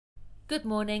Good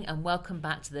morning and welcome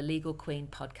back to the Legal Queen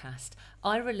podcast.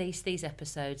 I release these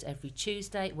episodes every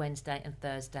Tuesday, Wednesday and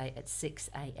Thursday at 6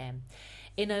 a.m.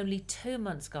 In only 2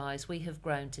 months, guys, we have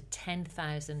grown to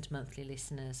 10,000 monthly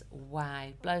listeners. Wow,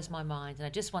 blows my mind. And I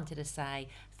just wanted to say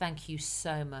thank you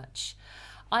so much.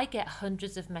 I get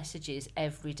hundreds of messages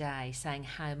every day saying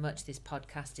how much this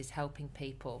podcast is helping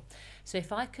people. So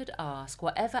if I could ask,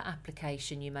 whatever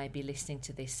application you may be listening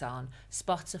to this on,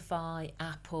 Spotify,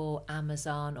 Apple,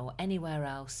 Amazon or anywhere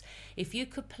else, if you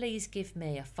could please give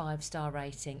me a 5-star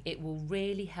rating, it will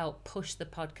really help push the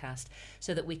podcast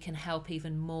so that we can help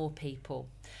even more people.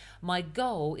 My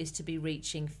goal is to be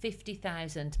reaching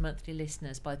 50,000 monthly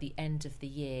listeners by the end of the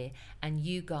year, and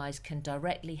you guys can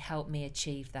directly help me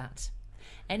achieve that.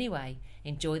 Anyway,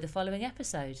 enjoy the following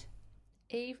episode.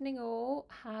 Evening all,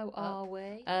 how are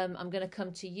we? I'm going to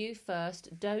come to you first.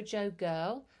 Dojo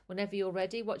Girl, whenever you're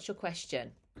ready, what's your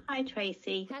question? Hi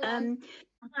Tracy. Hello.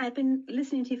 I've been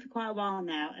listening to you for quite a while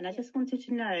now, and I just wanted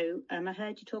to know, I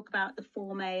heard you talk about the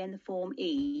Form A and the Form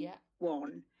E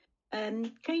one.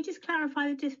 Can you just clarify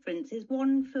the difference? Is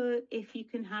one for if you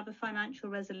can have a financial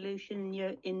resolution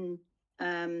you're in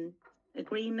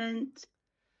agreement?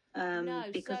 No,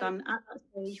 because I'm at that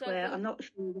stage where I'm not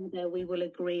sure whether we will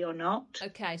agree or not.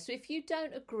 Okay, so if you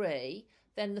don't agree,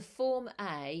 then the Form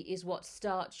A is what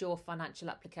starts your financial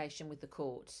application with the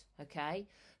court, okay?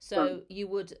 So you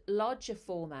would lodge a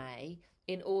Form A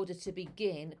in order to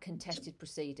begin contested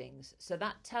proceedings. So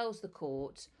that tells the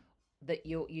court that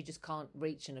you just can't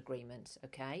reach an agreement,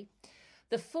 okay?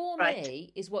 The Form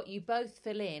E is what you both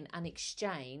fill in and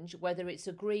exchange, whether it's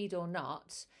agreed or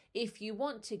not, if you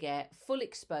want to get full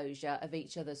exposure of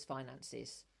each other's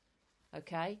finances.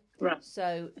 Okay? Right.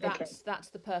 So that's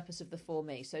the purpose of the Form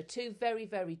E. So two very,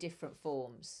 very different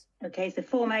forms. Okay, so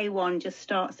Form A1 just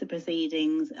starts the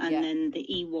proceedings, and then the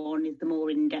E1 is the more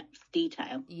in-depth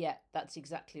detail. Yeah, that's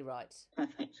exactly right.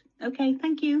 Perfect. Okay,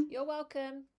 thank you. You're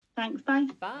welcome. Thanks, bye.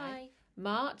 Bye.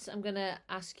 Mart, I'm going to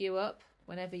ask you up.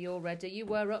 Whenever you're ready. You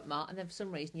were up, Mark, and then for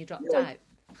some reason you dropped out.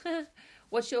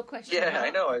 What's your question? Yeah, Mark? I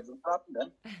know. It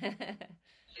happened then.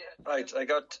 Right, I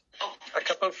got a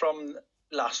couple from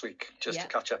last week just to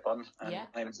catch up on.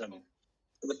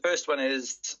 The first one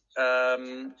is a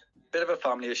bit of a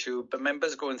family issue, but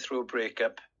members going through a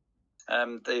breakup.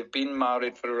 They've been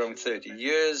married for around 30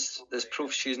 years. There's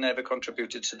proof she's never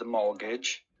contributed to the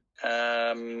mortgage.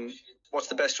 What's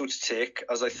the best route to take?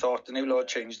 As I thought, the new law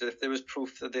changed that if there was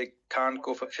proof that they can't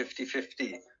go for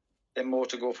 50-50, they're more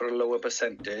to go for a lower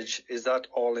percentage. Is that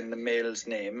all in the male's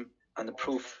name? And the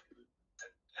proof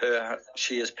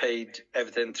she has paid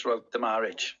everything throughout the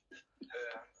marriage.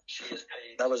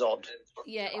 That was odd.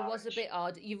 Yeah, it was a bit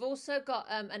odd. You've also got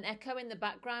an echo in the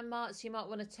background, Mark, so you might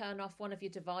want to turn off one of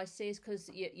your devices because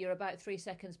you're about 3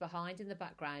 seconds behind in the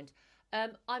background.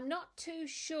 I'm not too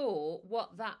sure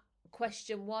what that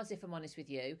question was, if I'm honest with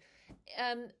you.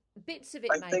 Bits of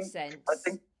it made sense. I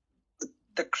think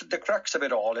the crux of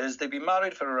it all is they've been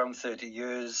married for around 30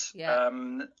 years.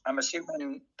 I'm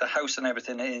assuming the house and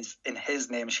everything is in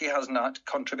his name. She has not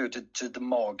contributed to the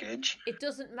mortgage. It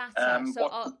doesn't matter.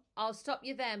 I'll stop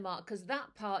you there, Mark, because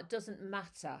that part doesn't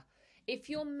matter. If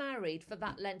you're married for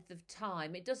that length of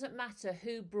time, it doesn't matter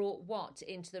who brought what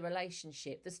into the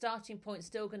relationship. The starting point's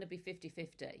still going to be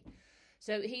 50-50.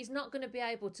 So he's not going to be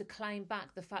able to claim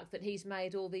back the fact that he's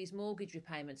made all these mortgage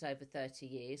repayments over 30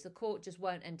 years. The court just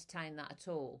won't entertain that at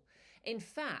all. In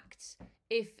fact,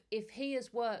 if he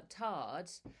has worked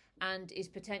hard and is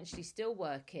potentially still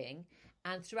working,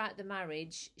 and throughout the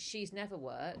marriage she's never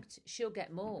worked, she'll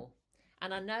get more.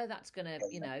 And I know that's going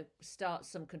to, start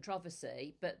some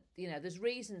controversy, but, there's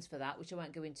reasons for that, which I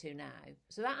won't go into now.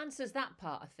 So that answers that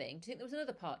part, I think. Do you think there was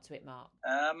another part to it, Mark?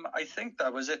 I think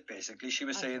that was it, basically. She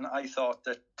was saying, I thought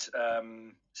that,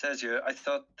 says here, I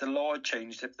thought the law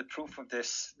changed if the proof of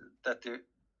this, that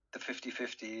the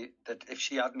 50-50, that if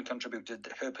she hadn't contributed,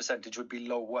 her percentage would be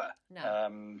lower.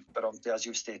 No. But obviously, as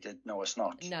you've stated, no, it's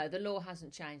not. No, the law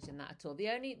hasn't changed in that at all. The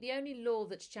only law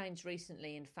that's changed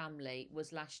recently in family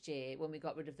was last year when we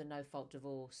got rid of the no-fault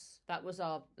divorce. That was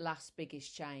our last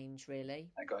biggest change, really.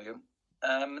 I got you.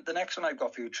 The next one I've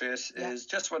got for you, Trace, is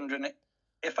just wondering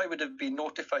if I would have been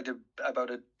notified about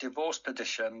a divorce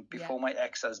petition before my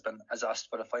ex-husband has asked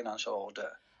for a financial order.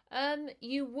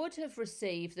 You would have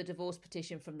received the divorce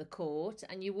petition from the court,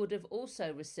 and you would have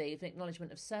also received an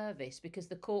acknowledgement of service because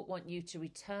the court want you to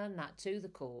return that to the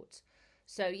court.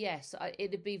 So yes,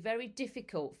 it'd be very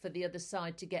difficult for the other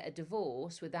side to get a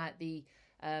divorce without the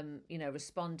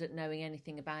respondent knowing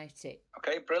anything about it.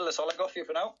 Okay, brilliant. That's all I got for you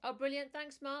for now. Oh, brilliant.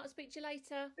 Thanks, Mark. I'll speak to you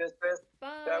later. Cheers, Chris.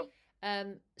 Bye. Ciao.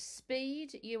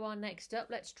 Speed, you are next up.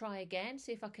 Let's try again.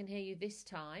 See if I can hear you this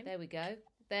time. There we go.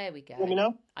 There we go. Let me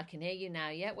know. I can hear you now.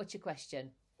 Yeah. What's your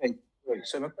question? Hey, great.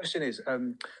 So my question is,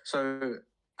 I'm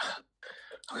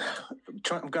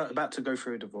about to go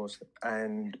through a divorce,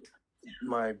 and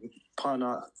my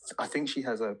partner, I think she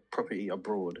has a property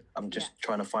abroad. I'm just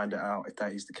trying to find out if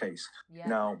that is the case. Yeah.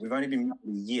 Now, we've only been married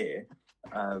a year,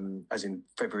 as in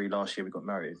February last year we got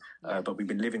married, but we've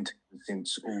been living together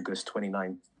since August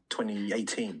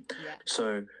 2018. Yeah.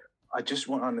 So I just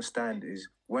want to understand is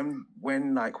when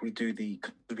like we do we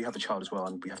have a child as well,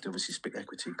 and we have to obviously split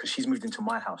equity because she's moved into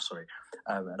my house,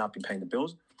 and I've been paying the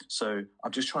bills. So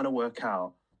I'm just trying to work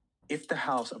out if the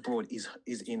house abroad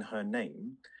is in her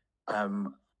name,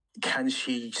 can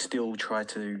she still try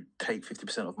to take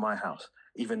 50% of my house,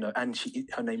 even though, and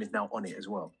her name is now on it as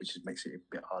well, which just makes it a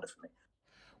bit harder for me.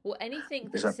 Well, anything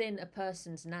that's in a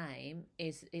person's name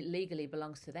it legally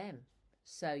belongs to them.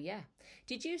 So, yeah.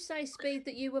 Did you say, Speed,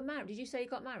 that you were married? Did you say you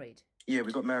got married? Yeah,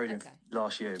 we got married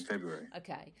last year in February.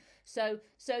 Okay. So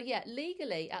yeah,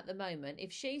 legally at the moment,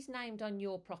 if she's named on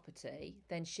your property,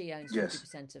 then she owns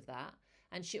 50% of that.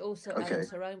 And she also owns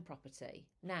her own property.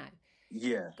 Now,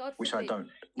 which I don't,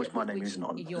 which my name isn't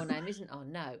on. Your name isn't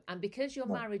on, no. And because your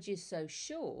marriage is so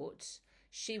short,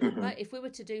 she would, if we were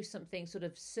to do something sort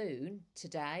of soon,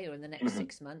 today or in the next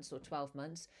 6 months or 12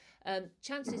 months,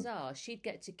 chances are she'd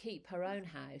get to keep her own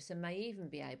house and may even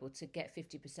be able to get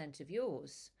 50% of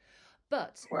yours.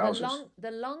 But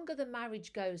the longer the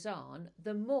marriage goes on,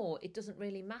 the more it doesn't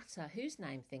really matter whose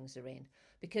name things are in,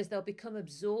 because they'll become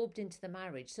absorbed into the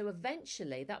marriage. So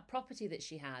eventually that property that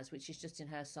she has, which is just in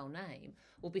her sole name,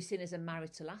 will be seen as a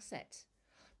marital asset.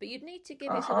 But you'd need to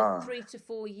give it sort of 3 to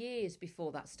 4 years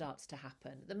before that starts to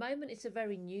happen. At the moment, it's a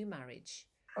very new marriage.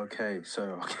 So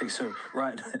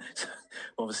right. So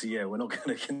obviously, we're not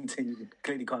going to continue.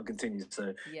 Clearly, can't continue.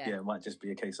 So it might just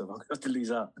be a case of I'm going to have to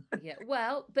lose out.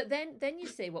 Well, but then you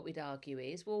see what we'd argue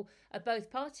is, both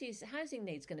parties' housing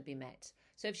needs going to be met.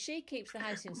 So if she keeps the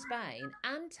house in Spain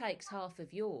and takes half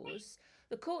of yours,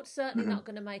 the court's certainly not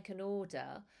going to make an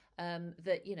order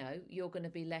that you're going to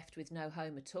be left with no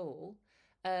home at all.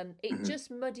 It just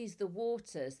muddies the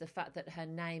waters, the fact that her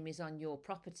name is on your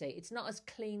property. It's not as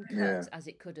clean cut as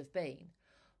it could have been.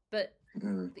 But,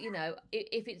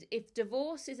 if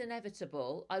divorce is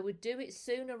inevitable, I would do it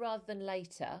sooner rather than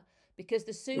later, because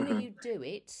the sooner you do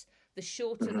it, the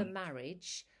shorter the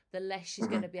marriage, the less she's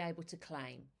going to be able to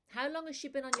claim. How long has she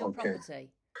been on your property?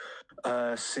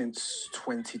 Since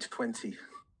 2020.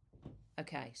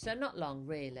 Okay, so not long,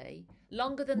 really.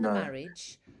 Longer than the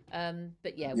marriage.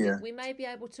 But we may be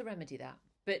able to remedy that.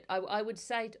 But I would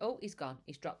say, he's gone.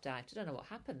 He's dropped out. I don't know what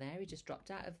happened there. He just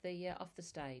dropped out of the off the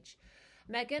stage.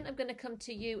 Megan, I'm going to come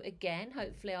to you again.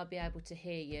 Hopefully I'll be able to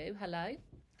hear you. Hello?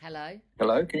 Hello,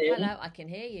 can you hear me? Hello, I can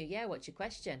hear you. Yeah, what's your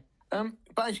question?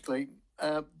 Basically,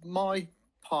 my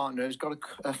partner has got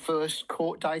a first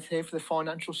court date here for the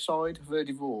financial side of her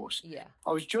divorce. Yeah.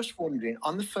 I was just wondering,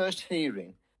 on the first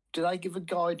hearing, do they give a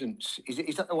guidance?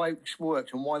 Is that the way it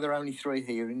works, and why there are only 3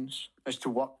 hearings as to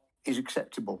what is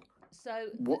acceptable? So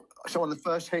on the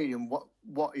first hearing,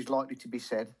 what is likely to be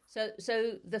said?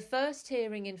 So the first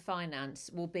hearing in finance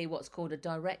will be what's called a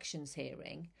directions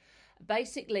hearing.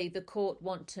 Basically, the court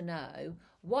want to know,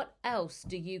 what else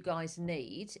do you guys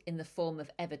need in the form of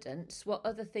evidence? What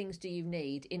other things do you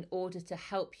need in order to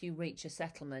help you reach a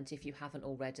settlement if you haven't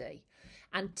already?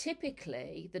 And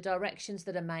typically, the directions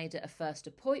that are made at a first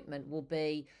appointment will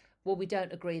be, we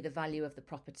don't agree the value of the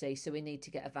property, so we need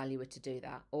to get a valuer to do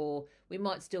that. Or we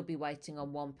might still be waiting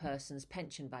on one person's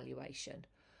pension valuation.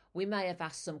 We may have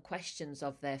asked some questions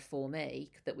of their Form E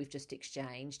that we've just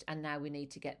exchanged, and now we need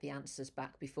to get the answers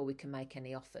back before we can make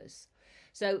any offers.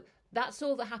 So that's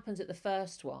all that happens at the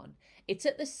first one. It's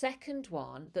at the second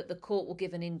one that the court will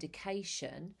give an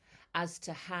indication as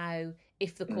to how,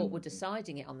 if the court were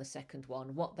deciding it on the second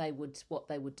one, what they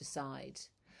would decide.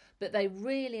 But they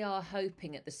really are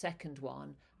hoping at the second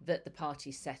one that the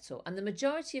parties settle. And the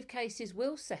majority of cases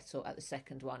will settle at the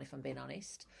second one, if I'm being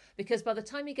honest, because by the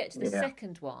time you get to the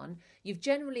second one, you've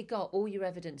generally got all your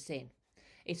evidence in.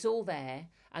 It's all there,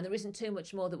 and there isn't too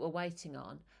much more that we're waiting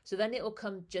on. So then it will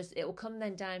come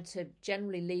then down to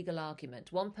generally legal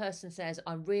argument. One person says,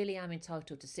 I really am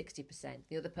entitled to 60%.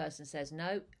 The other person says,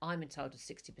 no, I'm entitled to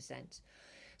 60%.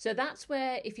 So that's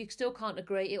where, if you still can't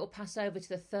agree, it will pass over to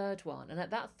the third one. And at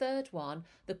that third one,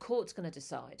 the court's going to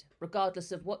decide,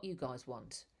 regardless of what you guys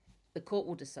want. The court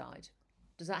will decide.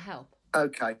 Does that help?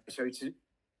 Okay. So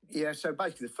so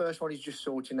basically the first one is just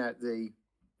sorting out the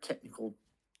technical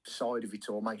side of it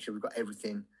all, make sure we've got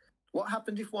everything. What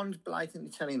happens if one's blatantly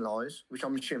telling lies, which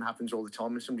I'm assuming happens all the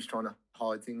time when somebody's trying to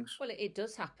hide things. Well, it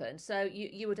does happen. So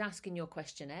you would ask in your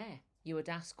questionnaire, you would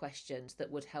ask questions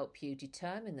that would help you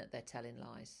determine that they're telling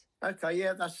lies. Okay,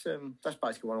 yeah, that's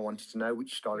basically what I wanted to know,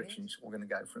 which directions we're going to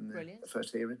go from the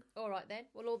first hearing. All right then.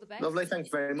 Well, all the best. Lovely, thank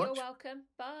you very much. You're welcome.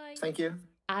 Bye. Thank you.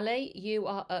 Ali, you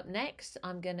are up next.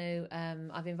 I'm going to,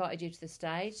 I've invited you to the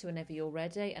stage, so whenever you're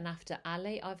ready. And after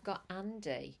Ali, I've got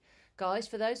Andy. Guys,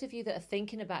 for those of you that are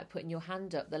thinking about putting your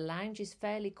hand up, the lounge is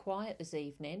fairly quiet this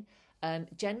evening.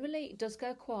 Generally, it does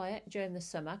go quiet during the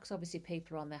summer because obviously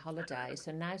people are on their holidays.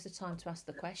 So now's the time to ask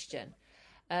the question.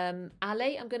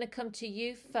 Ali, I'm going to come to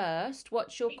you first.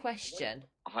 What's your question?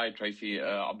 Hi, Tracy.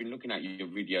 I've been looking at your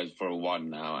videos for a while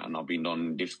now, and I've been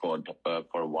on Discord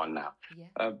for a while now.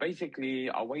 Yeah. Basically,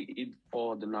 I waited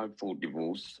for the no-fault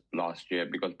divorce last year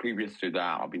because previous to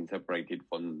that, I've been separated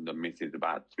from the missus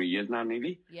about 3 years now,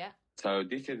 nearly. Yeah. So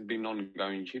this has been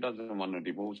ongoing. She doesn't want a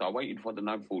divorce. I waited for the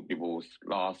no-fault divorce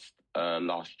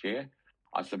last year.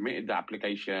 I submitted the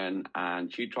application,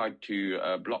 and she tried to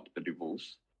block the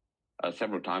divorce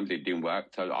several times. It didn't work.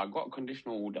 So I got a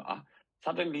conditional order.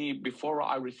 Suddenly, before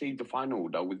I received the final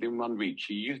order, within 1 week,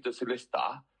 she used the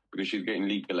solicitor, because she's getting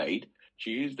legal aid, she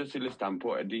used the solicitor and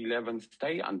put a D11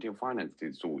 stay until finance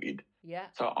is sorted. Yeah.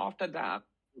 So after that,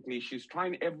 she's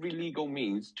trying every legal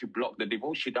means to block the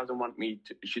divorce. She doesn't want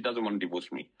to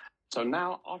divorce me. So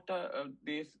now, after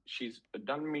this, she's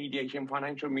done mediation,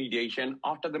 financial mediation.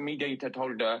 After the mediator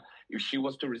told her if she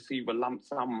was to receive a lump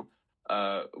sum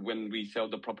when we sell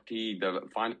the property,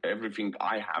 everything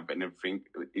I have and everything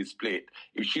is split.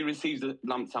 If she receives a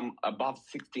lump sum above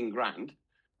 16 grand,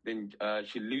 then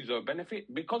she'll lose her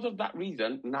benefit. Because of that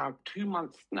reason, now 2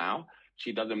 months now,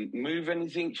 she doesn't move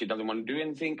anything. She doesn't want to do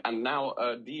anything. And now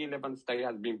D11 stay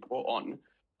has been put on.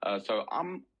 So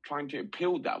I'm trying to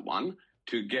appeal that one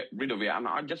to get rid of it. And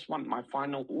I just want my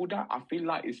final order. I feel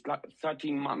like it's like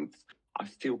 13 months. I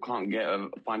still can't get a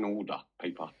final order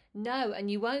paper. No, and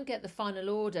you won't get the final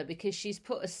order because she's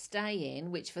put a stay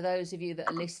in, which for those of you that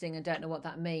are listening and don't know what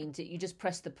that means, you just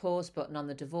press the pause button on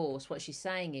the divorce. What she's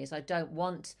saying is, I don't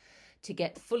want to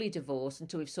get fully divorced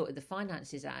until we've sorted the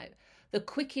finances out. The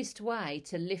quickest way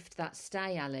to lift that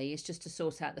stay, Ali, is just to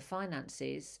sort out the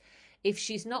finances. If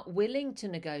she's not willing to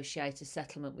negotiate a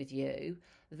settlement with you,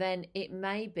 then it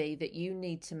may be that you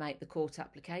need to make the court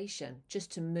application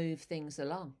just to move things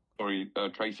along. Sorry,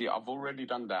 Tracy, I've already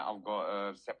done that. I've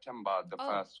got September, the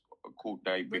first court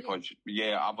date, because,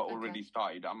 I've already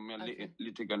started. I'm a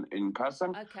litigant in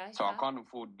person, so I can't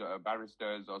afford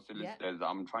barristers or solicitors. Yeah.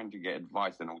 I'm trying to get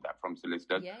advice and all that from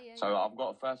solicitors. So I've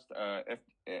got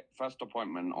a first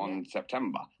appointment on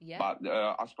September. Yeah. But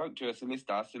I spoke to a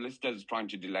solicitor. Solicitor's trying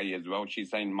to delay as well.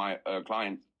 She's saying my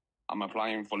client, I'm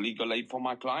applying for legal aid for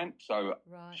my client, so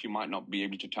she might not be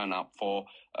able to turn up for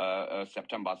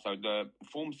September. So the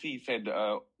Form C said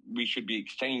we should be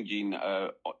exchanging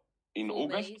in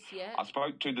August. I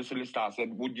spoke to the solicitor. I said,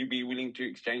 would you be willing to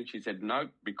exchange? She said, no,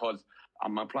 because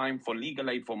I'm applying for legal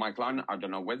aid for my client. I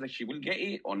don't know whether she will get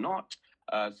it or not.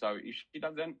 So if she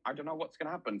doesn't, I don't know what's going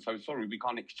to happen. So sorry, we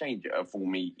can't exchange for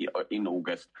me in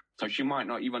August. So she might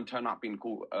not even turn up in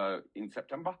court in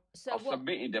September. So I've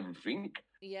submitted everything.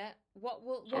 Yeah.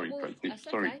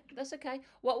 That's okay.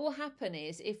 What will happen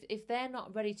is if they're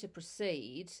not ready to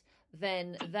proceed,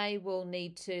 then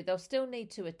they'll still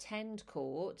need to attend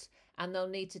court, and they'll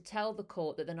need to tell the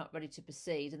court that they're not ready to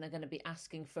proceed, and they're going to be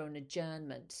asking for an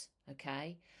adjournment.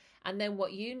 Okay. And then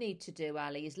what you need to do,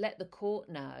 Ali, is let the court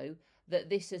know that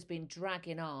this has been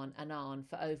dragging on and on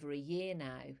for over a year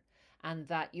now, and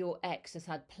that your ex has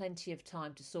had plenty of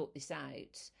time to sort this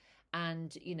out.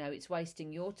 And, it's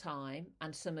wasting your time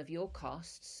and some of your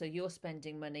costs. So you're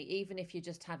spending money, even if you're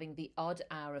just having the odd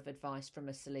hour of advice from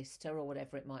a solicitor or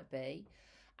whatever it might be.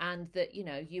 And that,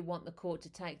 you want the court to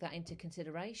take that into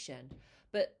consideration.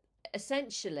 But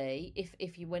essentially,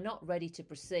 if you were not ready to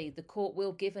proceed, the court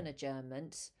will give an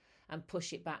adjournment and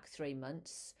push it back 3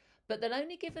 months. But they'll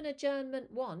only give an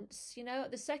adjournment once.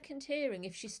 At the second hearing,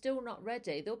 if she's still not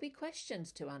ready, there'll be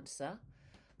questions to answer.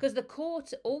 Because the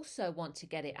court also want to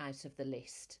get it out of the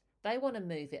list. They want to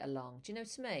move it along. Do you know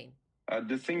what I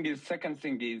mean? Second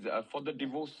thing is, for the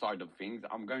divorce side of things,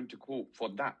 I'm going to court for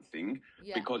that thing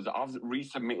because I've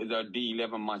resubmitted the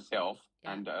D11 myself.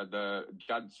 Yeah. And the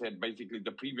judge said basically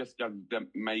the previous judge that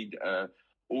made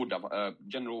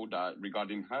general order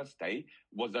regarding her stay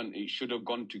it should have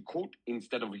gone to court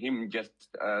instead of him just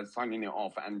signing it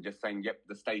off and just saying, yep,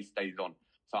 the stay stays on.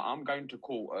 So I'm going to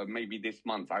court maybe this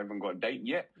month. I haven't got a date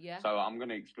yet. Yeah. So I'm going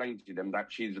to explain to them that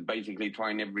she's basically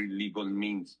trying every legal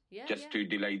means to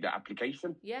delay the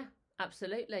application. Yeah,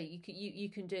 absolutely. You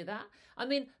can do that. I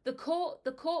mean, the court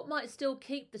might still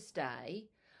keep the stay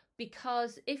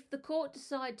because if the court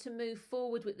decide to move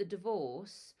forward with the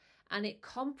divorce and it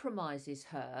compromises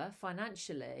her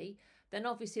financially, then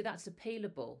obviously that's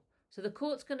appealable. So the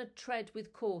court's going to tread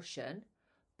with caution,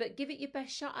 but give it your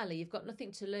best shot, Ali. You've got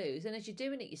nothing to lose. And as you're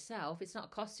doing it yourself, it's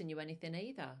not costing you anything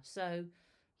either. So,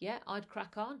 yeah, I'd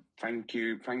crack on. Thank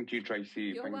you, Tracy.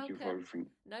 You're welcome. You for everything.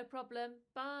 No problem.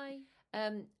 Bye.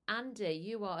 Andy,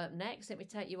 you are up next. Let me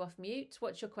take you off mute.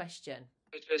 What's your question?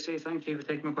 Hey, Tracy, thank you for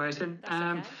taking my question.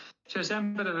 Okay. Just a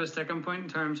bit of a sticking point in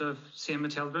terms of seeing my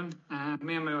children.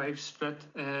 Me and my wife split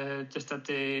just at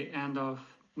the end of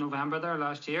November there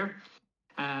last year.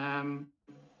 I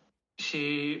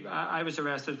was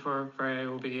arrested for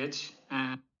AOBH.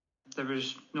 There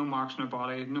was no marks on her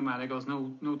body, no medicals,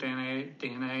 no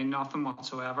DNA, nothing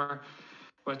whatsoever,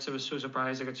 which I was so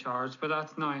surprised I got charged for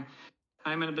that. Now,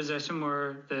 I'm in a position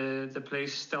where the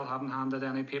police still haven't handed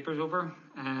any papers over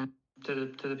to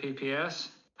the PPS.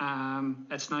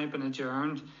 It's now been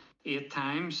adjourned 8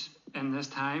 times in this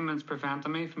time, and it's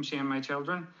preventing me from seeing my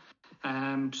children.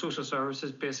 Social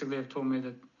services basically have told me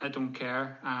that I don't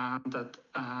care and that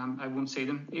I won't see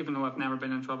them, even though I've never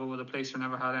been in trouble with the police or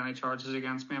never had any charges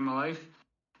against me in my life.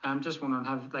 I'm just wondering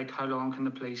how long can the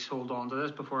police hold on to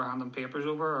this before handing papers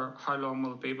over, or how long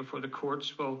will it be before the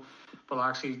courts will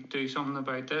actually do something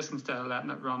about this instead of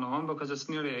letting it run on, because it's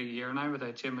nearly a year now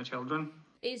without seeing my children.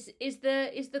 Is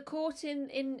the court in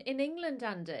England,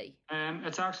 Andy?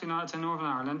 It's actually not. It's in Northern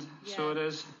Ireland, so it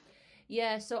is.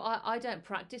 Yeah, so I don't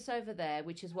practice over there,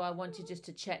 which is why I wanted just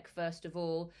to check first of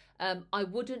all. I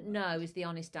wouldn't know is the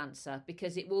honest answer,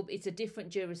 because it's a different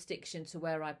jurisdiction to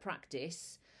where I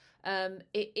practice.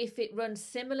 If it runs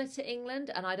similar to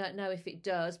England, and I don't know if it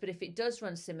does, but if it does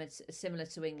run similar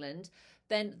to England,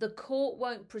 then the court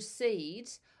won't proceed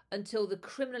until the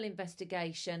criminal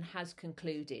investigation has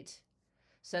concluded.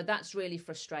 So that's really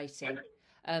frustrating.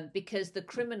 Because the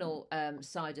criminal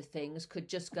side of things could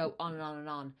just go on and on and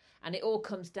on. And it all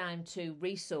comes down to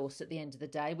resource at the end of the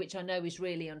day, which I know is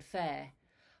really unfair.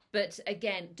 But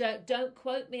again, don't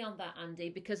quote me on that, Andy,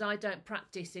 because I don't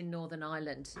practice in Northern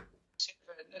Ireland.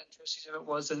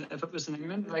 If it was in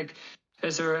England,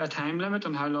 is there a time limit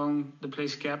on how long the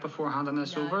police get before handing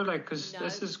this over? Because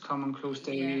this is coming close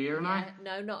to a year now.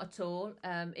 No, not at all.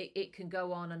 It can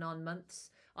go on and on months.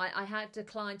 I had a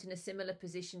client in a similar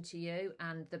position to you,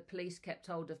 and the police kept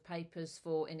hold of papers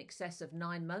for in excess of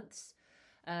 9 months.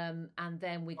 And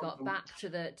then we got back to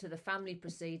the family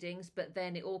proceedings, but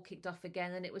then it all kicked off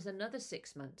again, and it was another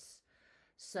 6 months.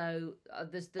 So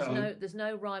there's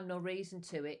no rhyme nor reason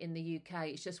to it in the UK.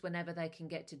 It's just whenever they can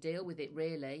get to deal with it,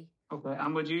 really. Okay,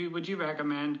 and would you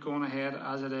recommend going ahead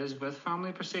as it is with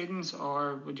family proceedings,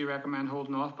 or would you recommend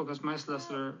holding off, because my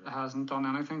solicitor hasn't done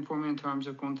anything for me in terms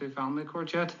of going through family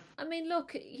court yet? I mean,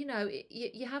 look,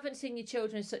 you haven't seen your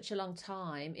children in such a long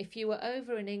time. If you were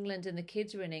over in England and the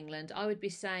kids were in England, I would be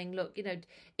saying, look,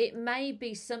 it may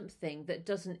be something that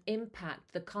doesn't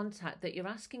impact the contact that you're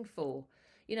asking for.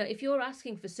 If you're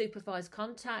asking for supervised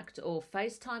contact or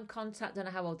FaceTime contact, I don't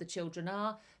know how old the children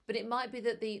are, but it might be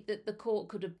that the court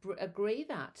could agree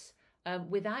that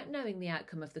without knowing the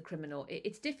outcome of the criminal.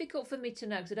 It's difficult for me to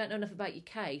know because I don't know enough about your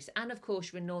case, and of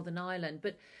course you're in Northern Ireland,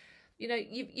 but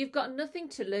you've got nothing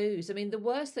to lose. I mean, the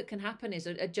worst that can happen is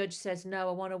a judge says, no,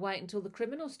 I want to wait until the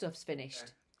criminal stuff's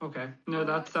finished. Okay. No,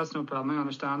 that's no problem. I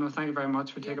understand. Well, thank you very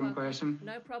much for taking my question.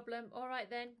 No problem. All right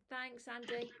then. Thanks,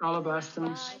 Andy. All the best.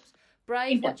 Thanks. Bye.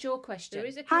 Brave, what's your question?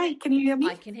 Hi, can you hear me?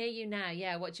 I can hear you now.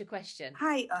 Yeah, what's your question?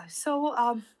 Hi. So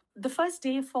the first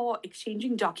day for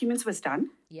exchanging documents was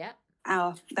done. Yeah.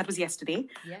 That was yesterday.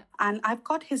 Yeah. And I've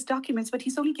got his documents, but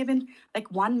he's only given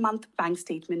 1 month bank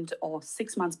statement or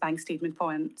 6 months bank statement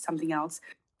for something else.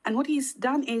 And what he's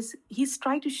done is he's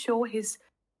tried to show his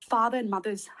father and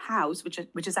mother's house,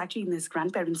 which is actually in his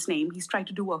grandparents' name. He's tried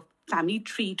to do a family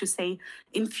tree to say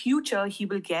in future he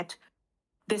will get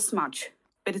this much.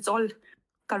 But it's all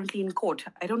currently in court.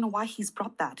 I don't know why he's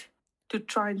brought that, to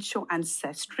try and show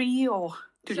ancestry or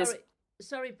to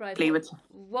Sorry, Brave. play with.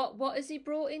 What has he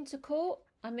brought into court?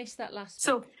 I missed that last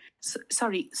bit.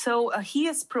 Sorry. So he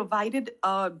has provided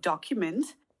a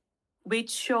document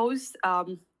which shows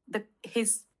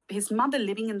his mother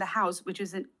living in the house, which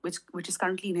is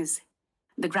currently in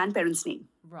the grandparents' name.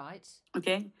 Right.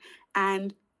 Okay,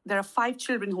 and there are 5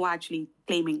 children who are actually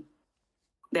claiming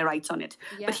their rights on it.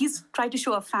 Yeah. But he's tried to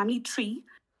show a family tree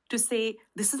to say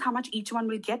this is how much each one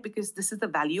will get because this is the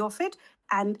value of it.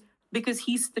 And because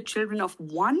he's the children of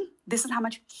one, this is how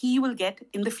much he will get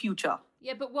in the future.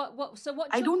 Yeah, but what?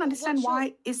 I don't understand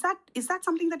why. Is that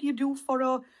something that you do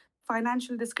for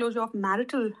financial disclosure of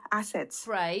marital assets.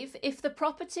 Brave. If the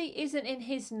property isn't in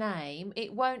his name,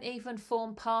 it won't even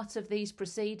form part of these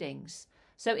proceedings.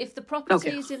 So if the property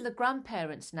is in the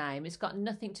grandparents' name, it's got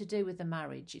nothing to do with the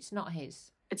marriage. It's not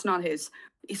his. It's not his.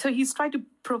 So he's tried to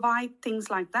provide things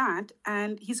like that,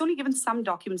 and he's only given some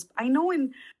documents. I know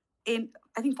in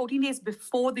I think 14 days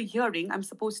before the hearing, I'm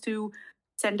supposed to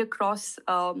send across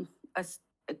a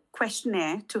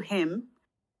questionnaire to him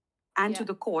and to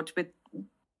the court with,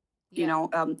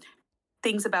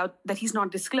 things about that he's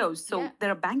not disclosed. So there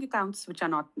are bank accounts which are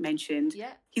not mentioned.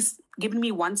 Yeah. He's given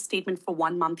me one statement for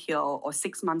 1 month here or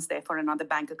 6 months there for another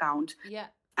bank account. Yeah.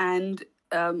 And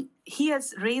he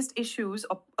has raised issues,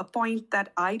 a point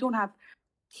that I don't have.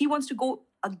 He wants to go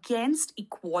against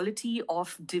equality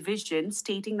of division,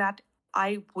 stating that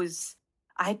I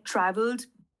had traveled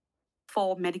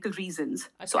for medical reasons.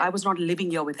 Okay. So I was not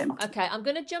living here with him. Okay, I'm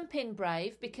going to jump in,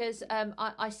 Brave, because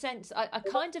I sense, I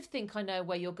kind of think I know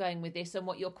where you're going with this and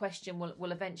what your question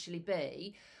will eventually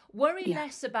be. Worry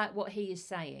less about what he is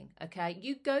saying, okay?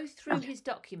 You go through his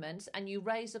documents and you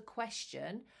raise a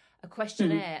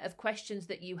questionnaire of questions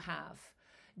that you have.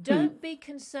 Don't be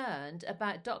concerned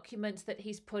about documents that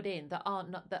he's put in that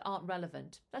aren't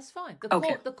relevant. That's fine.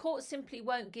 The court simply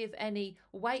won't give any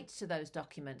weight to those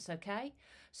documents, okay?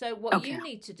 So what you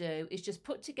need to do is just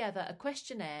put together a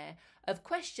questionnaire of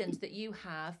questions that you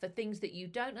have for things that you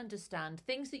don't understand,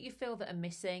 things that you feel that are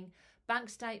missing, bank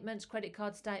statements, credit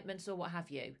card statements, or what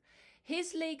have you.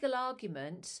 His legal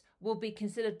arguments will be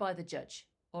considered by the judge.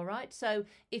 All right. So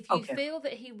if you feel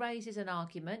that he raises an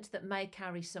argument that may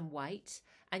carry some weight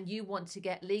and you want to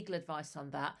get legal advice on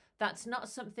that, that's not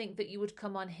something that you would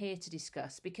come on here to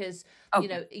discuss because,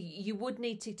 you would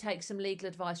need to take some legal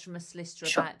advice from a solicitor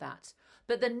about that.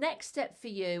 But the next step for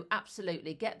you,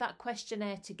 absolutely, get that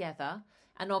questionnaire together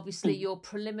and obviously your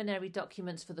preliminary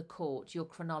documents for the court, your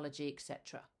chronology,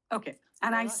 etc. Okay.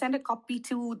 And I send a copy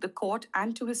to the court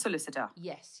and to his solicitor.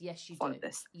 Yes, you do. All of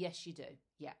this. Yes, you do.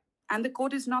 Yeah. And the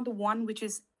court is not the one which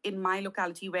is in my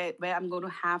locality where I'm going to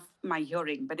have my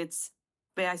hearing, but it's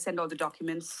where I send all the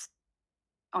documents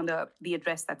on the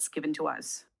address that's given to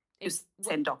us.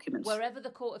 Send documents. Wherever the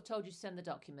court have told you to send the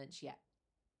documents,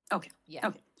 Okay. Yeah.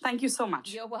 Okay. Thank you so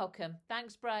much. You're welcome.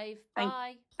 Thanks, Brave.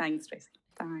 Bye. Thanks, Tracy.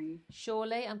 Bye.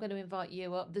 Surely, I'm going to invite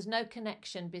you up. There's no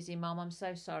connection, busy mum. I'm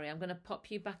so sorry. I'm going to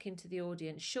pop you back into the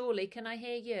audience. Surely, can I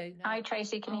hear you? No. Hi,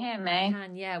 Tracy. Can you hear me? I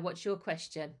can, yeah. What's your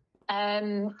question?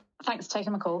 Thanks for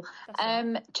taking my call.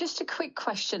 Just a quick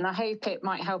question. I hope it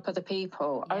might help other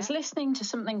people. Yeah. I was listening to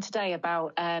something today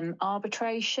about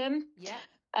arbitration. Yeah.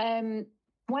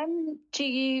 When do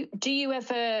you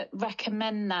ever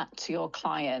recommend that to your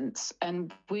clients?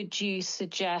 And would you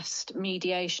suggest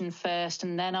mediation first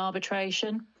and then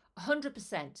arbitration?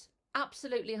 100%.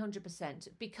 Absolutely 100%.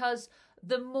 Because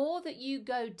the more that you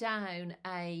go down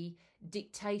a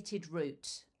dictated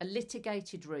route, a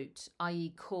litigated route,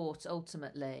 i.e. court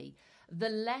ultimately, the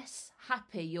less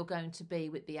happy you're going to be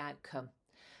with the outcome.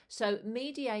 So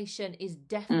mediation is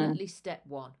definitely step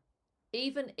one.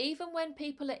 Even when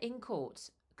people are in court,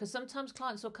 because sometimes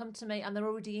clients will come to me and they're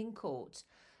already in court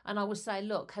and I will say,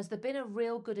 look, has there been a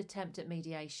real good attempt at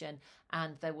mediation?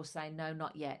 And they will say, no,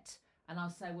 not yet. And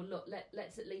I'll say, well, look,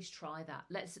 let's at least try that.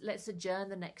 Let's adjourn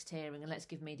the next hearing and let's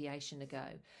give mediation a go.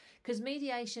 Because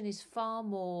mediation is far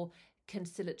more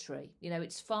conciliatory.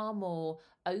 It's far more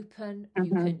open.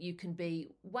 You can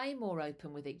be way more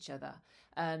open with each other.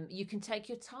 You can take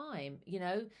your time.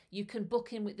 You can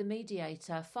book in with the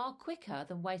mediator far quicker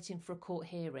than waiting for a court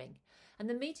hearing. And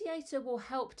the mediator will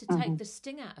help to take the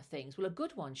sting out of things. Well, a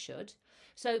good one should.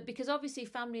 So, because obviously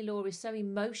family law is so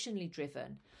emotionally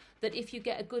driven that if you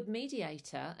get a good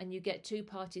mediator and you get two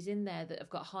parties in there that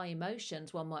have got high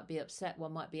emotions, one might be upset,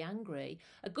 one might be angry,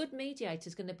 a good mediator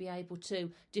is going to be able to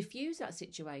diffuse that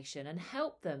situation and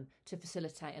help them to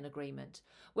facilitate an agreement.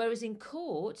 Whereas in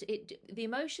court, the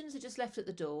emotions are just left at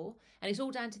the door and it's all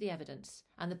down to the evidence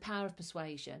and the power of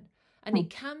persuasion. And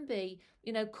it can be,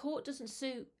 court doesn't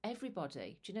suit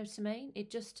everybody. Do you know what I mean?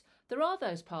 There are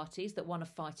those parties that want to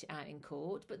fight it out in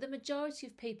court, but the majority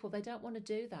of people, they don't want to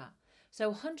do that.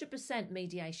 So 100%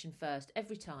 mediation first,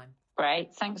 every time.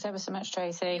 Great. Thanks ever so much,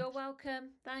 Tracy. You're welcome.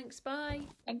 Thanks. Bye.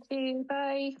 Thank you.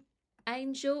 Bye.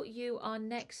 Angel, you are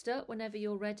next up. Whenever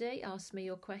you're ready, ask me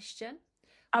your question.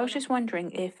 I was just wondering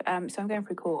if, so I'm going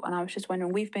through court, and I was just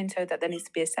wondering, we've been told that there needs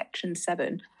to be a Section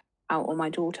 7 out on my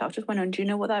daughter. I was just wondering, do you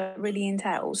know what that really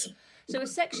entails? So a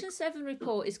Section 7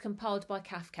 report is compiled by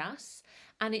CAFCAS,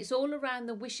 and it's all around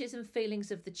the wishes and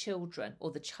feelings of the children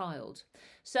or the child.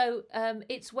 So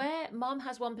it's where mum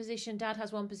has one position, dad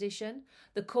has one position.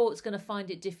 The court's going to find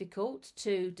it difficult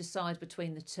to decide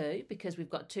between the two because we've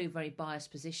got two very biased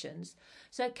positions.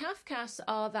 So CAFCAS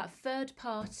are that third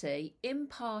party,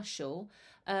 impartial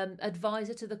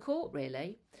advisor to the court,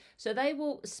 really. So they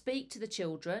will speak to the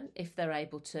children if they're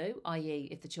able to, i.e.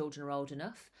 if the children are old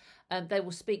enough. They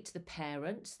will speak to the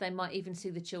parents. They might even see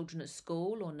the children at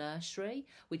school or nursery,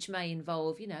 which may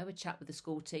involve, a chat with the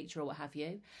school teacher or what have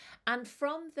you. And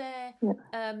from their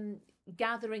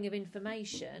gathering of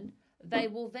information, they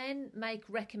will then make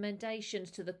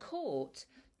recommendations to the court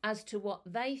as to what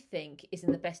they think is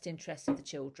in the best interest of the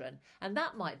children. And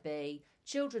that might be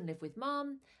children live with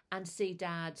mum and see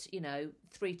dad,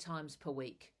 3 times per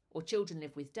week, or children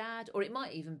live with dad, or it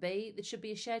might even be there should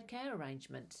be a shared care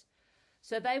arrangement.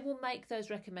 So they will make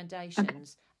those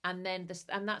recommendations, and then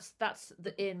that's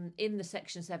in the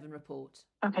Section 7 report.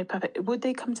 Okay, perfect. Would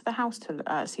they come to the house to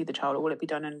see the child, or will it be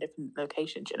done in a different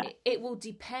location? Do you know? It will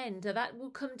depend. That will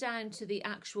come down to the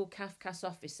actual CAFCAS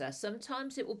officer.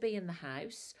 Sometimes it will be in the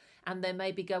house, and they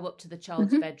maybe go up to the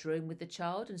child's bedroom with the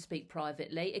child and speak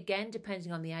privately. Again,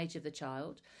 depending on the age of the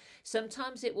child.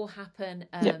 Sometimes it will happen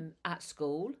at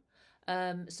school.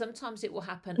 Sometimes it will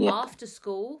happen after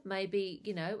school, maybe,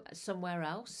 somewhere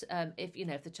else,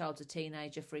 if the child's a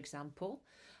teenager, for example.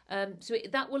 So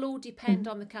that will all depend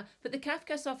on but the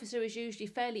CAFCAS officer is usually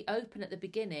fairly open at the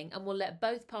beginning and will let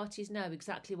both parties know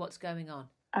exactly what's going on.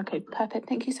 Okay, perfect.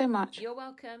 Thank you so much. You're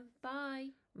welcome. Bye.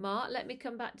 Mart, let me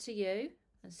come back to you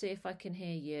and see if I can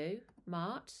hear you.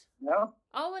 Mart? No.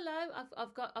 Oh, hello.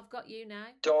 I've got you now.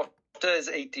 Daughter is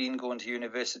 18, going to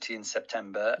university in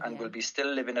September, and will be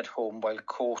still living at home while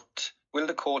will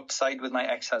the court side with my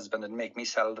ex-husband and make me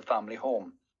sell the family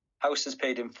home? House is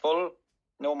paid in full,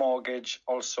 no mortgage,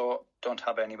 also don't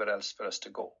have anywhere else for us to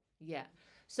go. Yeah.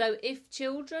 So if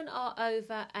children are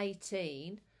over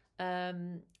 18,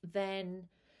 then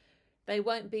they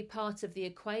won't be part of the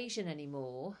equation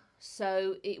anymore.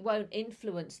 So it won't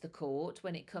influence the court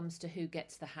when it comes to who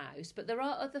gets the house. But there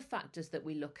are other factors that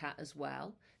we look at as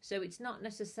well. So it's not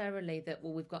necessarily that,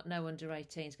 we've got no under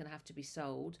 18s going to have to be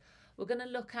sold. We're going to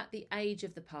look at the age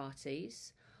of the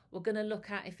parties. We're going to look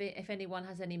at if anyone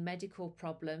has any medical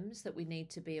problems that we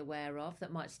need to be aware of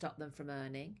that might stop them from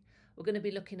earning. We're going to be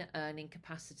looking at earning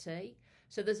capacity.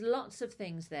 So there's lots of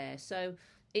things there. So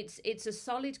it's a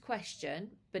solid question,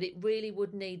 but it really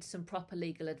would need some proper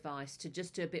legal advice to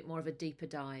just do a bit more of a deeper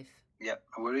dive. Yeah,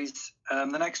 no worries. The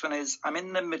next one is, I'm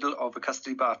in the middle of a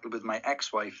custody battle with my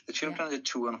ex-wife. The children are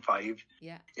 2 and 5.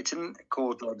 Yeah. It's in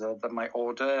court order that my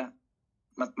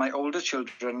older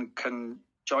children can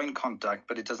join contact,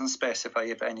 but it doesn't specify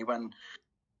if anyone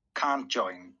can't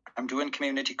join. I'm doing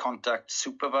community contact,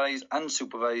 supervised,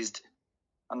 unsupervised,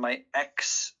 and my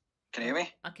ex... Can you hear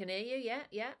me? I can hear you,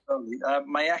 yeah.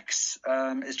 My ex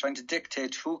is trying to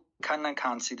dictate who can and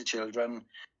can't see the children.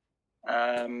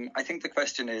 I think the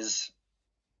question is,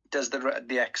 does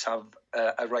the ex have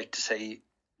a right to say,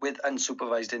 with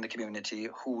unsupervised in the community,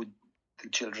 who the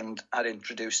children are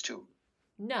introduced to?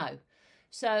 No.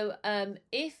 So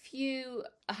if you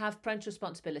have parental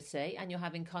responsibility and you're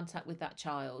having contact with that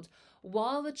child,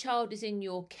 while the child is in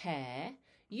your care,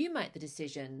 you make the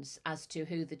decisions as to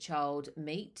who the child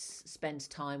meets, spends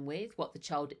time with, what the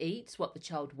child eats, what the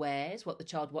child wears, what the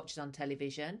child watches on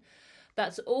television.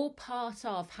 That's all part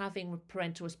of having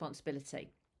parental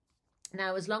responsibility.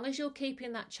 Now, as long as you're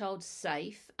keeping that child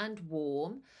safe and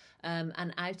warm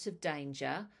and out of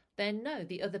danger, then no,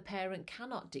 the other parent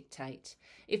cannot dictate.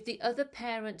 If the other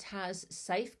parent has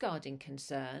safeguarding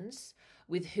concerns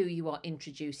with who you are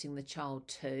introducing the child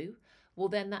to, well,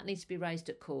 then that needs to be raised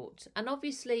at court. And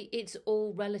obviously, it's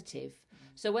all relative.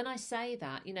 So when I say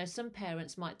that, some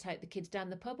parents might take the kids down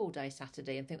the pub all day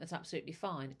Saturday and think that's absolutely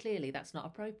fine. Clearly, that's not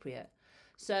appropriate.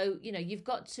 So, you've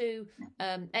got to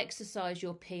exercise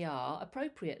your PR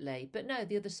appropriately. But no,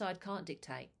 the other side can't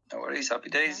dictate. No worries, happy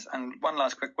days. Okay. And one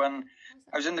last quick one.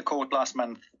 I was in the court last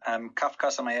month.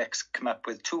 CAFCAS and my ex come up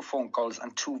with 2 phone calls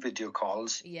and 2 video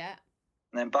calls. Yeah.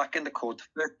 And then back in the court,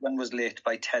 the first one was late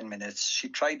by 10 minutes. She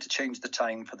tried to change the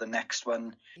time for the next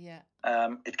one. Yeah.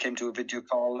 It came to a video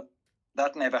call.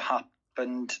 That never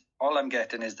happened. All I'm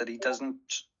getting is that he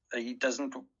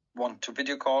doesn't want to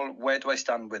video call. Where do I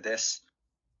stand with this?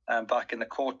 Back in the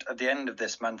court at the end of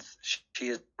this month, she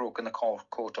has broken the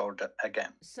court order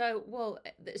again. So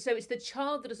it's the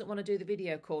child that doesn't want to do the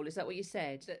video call. Is that what you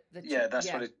said? That's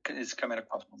what it is coming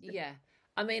across. Yeah.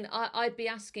 I mean, I'd be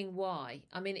asking why.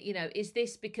 I mean, is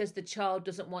this because the child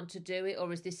doesn't want to do it,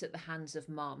 or is this at the hands of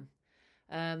mum?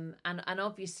 And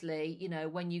obviously, you know,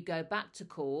 when you go back to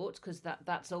court, because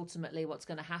that's ultimately what's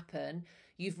going to happen,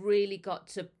 you've really got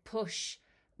to push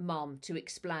mom to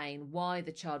explain why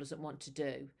the child doesn't want to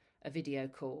do a video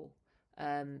call.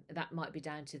 That might be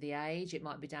down to the age. It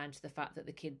might be down to the fact that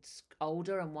the kid's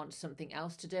older and wants something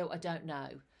else to do. I don't know.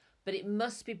 But it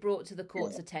must be brought to the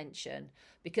court's attention,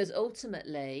 because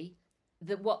ultimately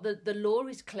the law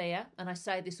is clear. And I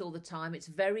say this all the time. It's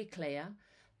very clear.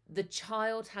 The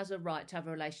child has a right to have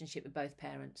a relationship with both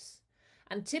parents.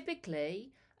 And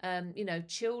typically, you know,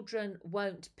 children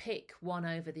won't pick one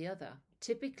over the other.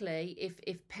 Typically,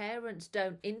 if parents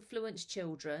don't influence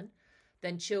children,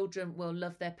 then children will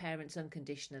love their parents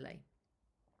unconditionally.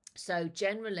 So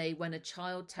generally, when a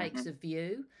child takes a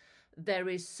view, there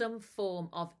is some form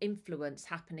of influence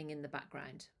happening in the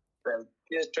background.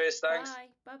 Cheers, Trace, thanks. Bye.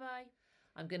 Bye-bye.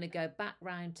 I'm going to go back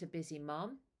round to busy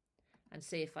mom and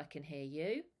see if I can hear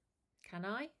you. Can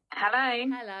I? Hello.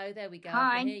 Hello, there we go.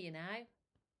 Hi. I can hear you now.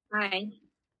 Hi.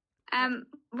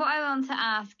 What I want to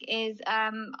ask is,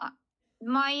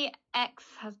 my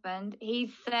ex-husband,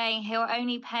 he's saying he'll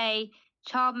only pay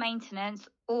child maintenance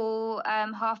or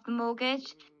half the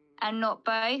mortgage and not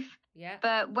both. Yeah.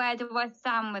 But where do I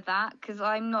stand with that? Because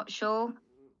I'm not sure.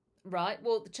 Right.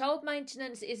 Well, the child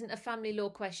maintenance isn't a family law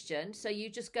question, so you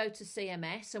just go to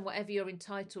CMS, and whatever you're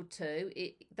entitled to,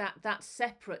 that's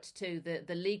separate to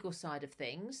the legal side of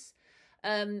things.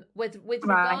 With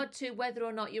regard to whether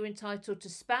or not you're entitled to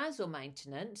spousal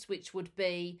maintenance, which would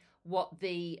be what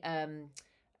the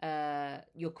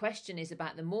your question is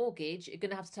about the mortgage, you're going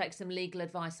to have to take some legal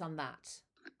advice on that.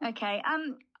 Okay.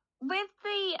 With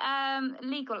the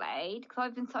legal aid,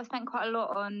 because I spent quite a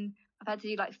lot on. I've had to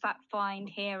do like fact find,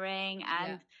 hearing,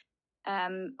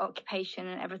 and occupation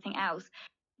and everything else.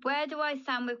 Where do I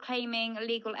stand with claiming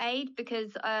legal aid?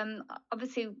 Because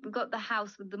obviously we've got the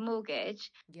house with the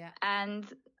mortgage, and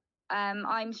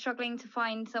I'm struggling to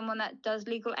find someone that does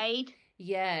legal aid.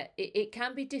 Yeah, it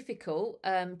can be difficult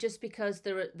just because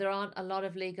there aren't a lot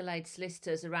of legal aid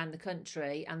solicitors around the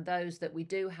country, and those that we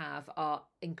do have are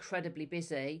incredibly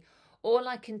busy. All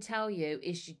I can tell you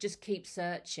is you just keep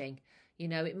searching. You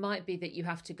know, it might be that you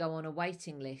have to go on a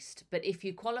waiting list, but if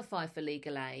you qualify for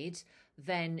legal aid,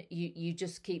 then you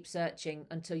just keep searching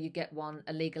until you get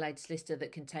a legal aid solicitor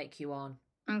that can take you on.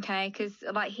 Okay, because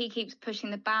like he keeps pushing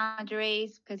the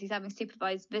boundaries because he's having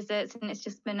supervised visits, and it's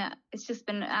just been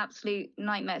an absolute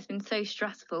nightmare. It's been so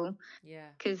stressful. Yeah.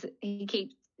 Because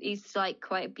he's been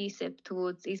quite abusive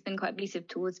towards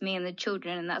me and the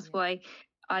children, and that's why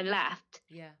I left.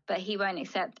 Yeah. But he won't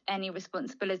accept any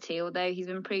responsibility, although he's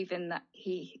been proven that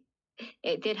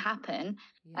it did happen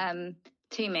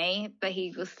to me, but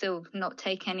he will still not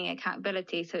take any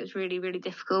accountability. So it's really, really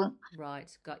difficult. Right,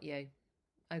 got you.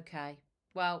 Okay.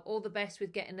 Well, all the best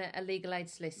with getting a legal aid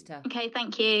solicitor. Okay,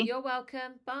 thank you. You're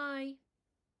welcome. Bye.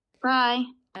 Bye.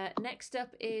 Next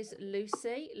up is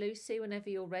Lucy. Lucy, whenever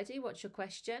you're ready, what's your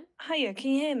question? Hiya,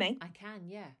 can you hear me? I can,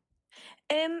 yeah.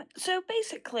 So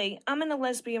basically, I'm in a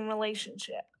lesbian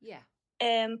relationship. Yeah.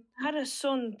 Had a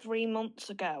son 3 months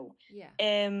ago.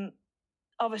 Yeah.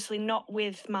 Obviously not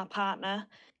with my partner.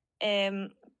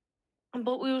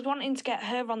 But we was wanting to get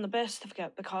her on the birth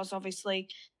certificate because obviously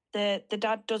the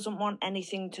dad doesn't want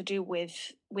anything to do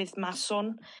with my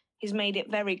son. He's made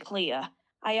it very clear.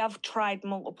 I have tried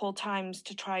multiple times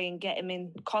to try and get him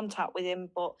in contact with him,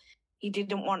 but he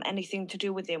didn't want anything to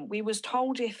do with him. We was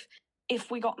told if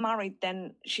we got married,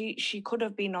 then she could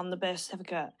have been on the birth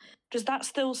certificate. Does that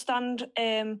still stand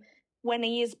when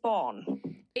he is born?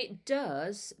 It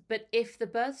does, but if the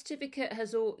birth certificate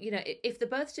if the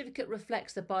birth certificate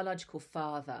reflects the biological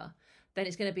father, then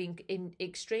it's going to be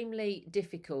extremely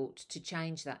difficult to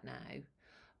change that now.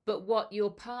 But what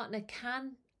your partner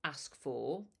can ask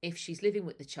for, if she's living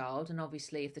with the child, and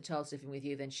obviously if the child's living with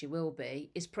you, then she will be,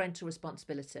 is parental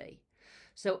responsibility.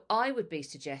 So I would be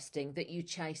suggesting that you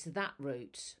chase that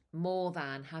route more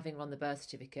than having her on the birth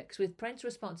certificate, because with parental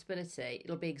responsibility,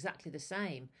 it'll be exactly the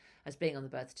same as being on the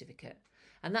birth certificate.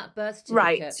 And that birth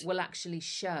certificate will actually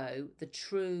show the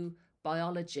true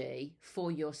biology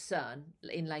for your son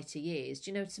in later years. Do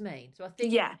you know what I mean? So I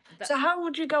think So how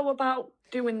would you go about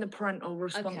doing the parental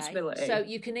responsibility? Okay. So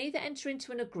you can either enter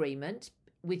into an agreement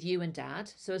with you and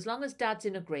dad. So as long as dad's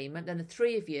in agreement, then the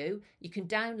three of you can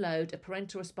download a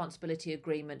parental responsibility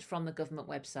agreement from the government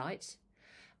website,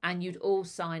 and you'd all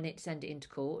sign it, send it into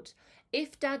court.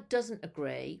 If dad doesn't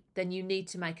agree, then you need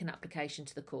to make an application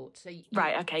to the court. So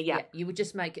you would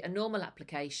just make a normal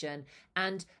application.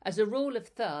 And as a rule of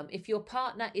thumb, if your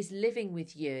partner is living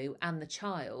with you and the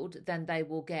child, then they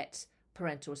will get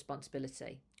parental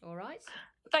responsibility. All right?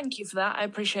 Thank you for that. I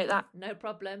appreciate that. No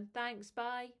problem. Thanks.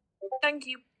 Bye. Thank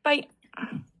you. Bye.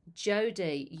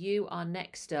 Jodie, you are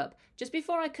next up. Just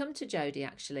before I come to Jodie,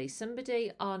 actually,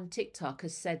 somebody on TikTok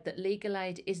has said that legal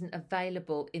aid isn't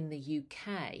available in the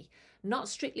UK. Not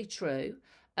strictly true.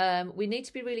 We need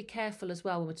to be really careful as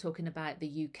well when we're talking about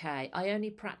the UK. I only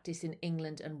practice in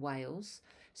England and Wales,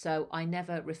 so I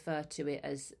never refer to it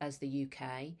as the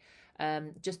UK.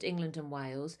 Just England and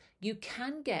Wales. You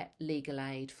can get legal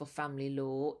aid for family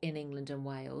law in England and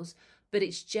Wales, but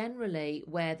it's generally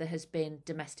where there has been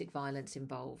domestic violence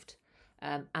involved.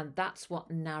 And that's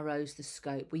what narrows the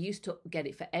scope. We used to get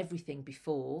it for everything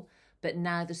before, but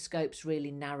now the scope's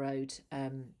really narrowed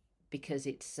because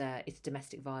it's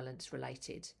domestic violence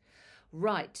related.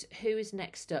 Right, who is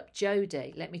next up?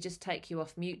 Jodie. Let me just take you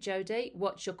off mute, Jodie.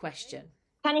 What's your question?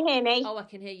 Can you hear me? Oh, I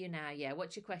can hear you now, yeah.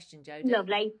 What's your question, Jodie?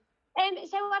 Lovely.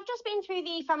 So I've just been through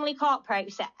the family court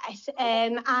process,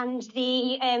 and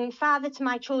the father to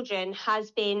my children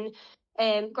has been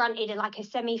granted a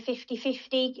semi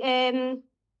 50-50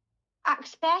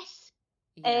 access.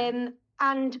 Yeah.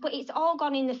 But it's all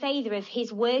gone in the favour of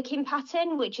his working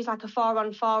pattern, which is like a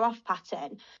 4-on 4-off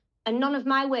pattern. And none of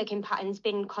my working pattern's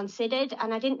been considered.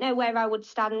 And I didn't know where I would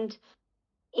stand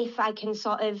if I can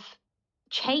sort of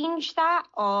change that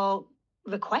or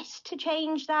request to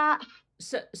change that.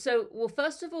 So well,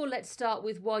 first of all, let's start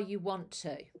with why you want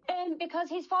to. Because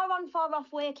his 4-on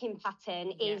 4-off working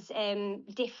pattern is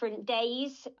different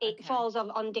days. It falls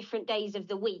on different days of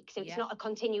the week, so it's not a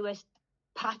continuous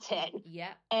pattern.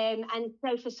 Yeah. And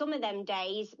so for some of them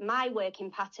days, my working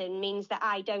pattern means that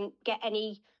I don't get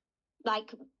any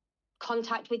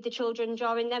contact with the children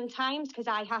during them times because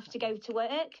I have to go to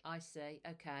work. I see.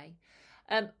 Okay.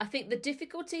 I think the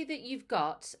difficulty that you've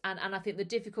got, and I think the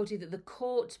difficulty that the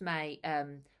court may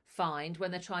find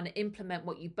when they're trying to implement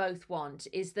what you both want,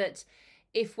 is that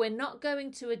if we're not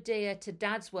going to adhere to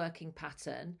Dad's working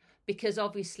pattern, because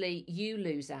obviously you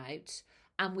lose out,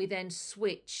 and we then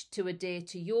switch to adhere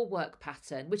to your work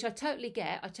pattern, which I totally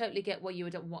get why you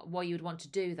would want to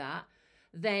do that,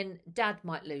 then Dad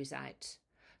might lose out.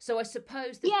 So I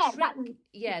suppose sorry,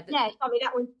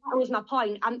 that was my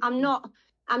point.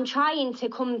 I'm trying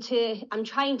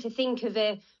to think of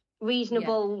a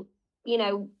reasonable,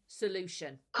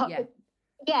 solution.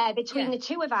 Between the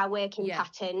two of our working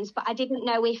patterns, but I didn't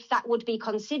know if that would be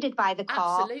considered by the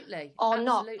court or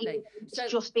not. It's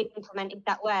just been implemented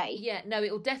that way. Yeah, no,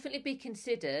 it will definitely be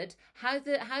considered. How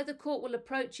the court will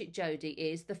approach it, Jodie,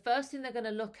 is the first thing they're going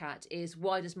to look at is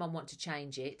why does Mum want to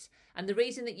change it? And the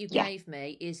reason that you gave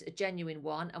me is a genuine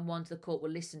one and one the court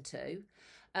will listen to.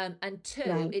 And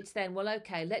two, it's then, well,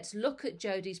 okay, let's look at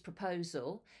Jodie's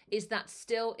proposal. Is that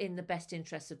still in the best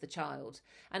interest of the child?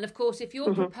 And of course, if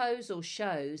your proposal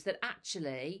shows that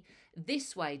actually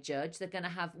this way, Judge, they're going to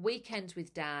have weekends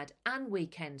with Dad and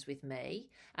weekends with me,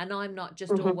 and I'm not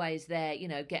just always there,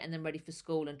 getting them ready for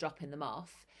school and dropping them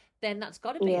off, then that's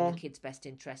got to be in the kid's best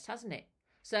interest, hasn't it?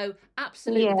 So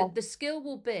absolutely, the skill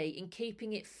will be in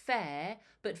keeping it fair,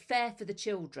 but fair for the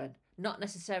children. Not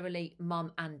necessarily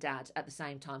Mum and Dad at the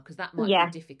same time, because that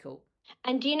might be difficult.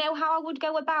 And do you know how I would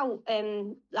go about,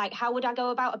 how would I go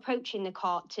about approaching the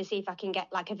court to see if I can get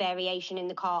a variation in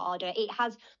the court order?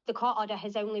 The court order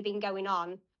has only been going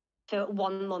on for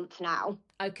 1 month now.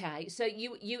 Okay, so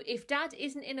you if Dad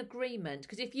isn't in agreement,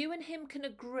 because if you and him can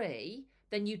agree,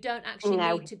 then you don't actually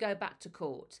need to go back to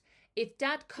court. If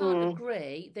Dad can't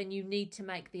agree, then you need to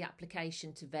make the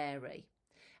application to vary.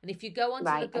 And if you go onto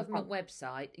the government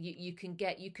website, you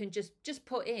can just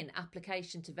put in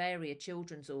application to vary a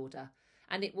children's order,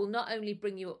 and it will not only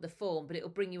bring you up the form, but it will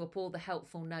bring you up all the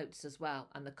helpful notes as well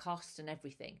and the cost and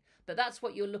everything. But that's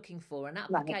what you're looking for, an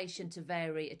application to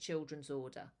vary a children's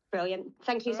order. Brilliant.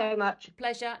 Thank you so much.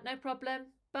 Pleasure. No problem.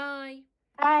 Bye.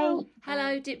 Bye.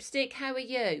 Hello, Dipstick. How are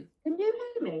you? Can you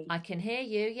hear me? I can hear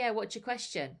you. Yeah. What's your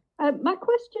question? My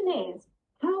question is,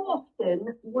 how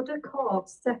often would a court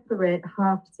separate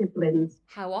half siblings?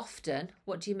 How often?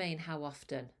 What do you mean, how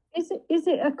often? Is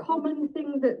it a common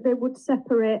thing that they would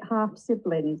separate half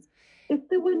siblings? If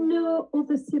there were no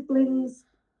other siblings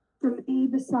from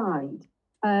either side,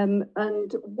 and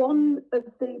one of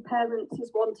the parents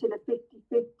is wanting a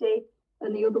 50-50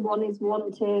 and the other one is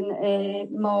wanting a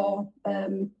more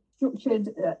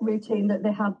structured routine that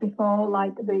they had before,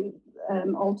 like the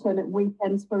alternate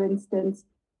weekends, for instance,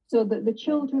 so that the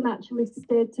children actually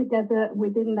stayed together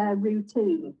within their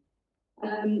routine.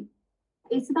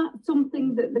 Is that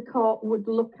something that the court would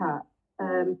look at,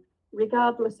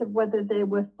 regardless of whether they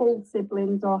were full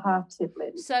siblings or half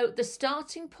siblings? So the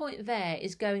starting point there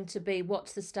is going to be,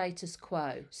 what's the status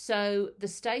quo? So the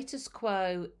status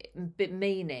quo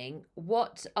meaning,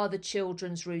 what are the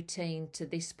children's routine to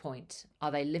this point?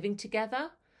 Are they living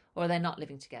together? or are they not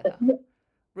living together?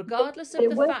 Regardless of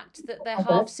the fact that they're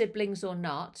half siblings or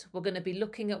not, we're going to be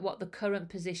looking at what the current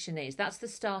position is. That's the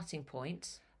starting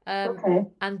point.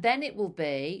 And then it will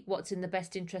be what's in the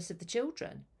best interest of the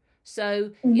children.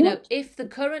 So, you know, if the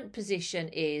current position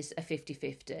is a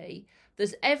 50-50,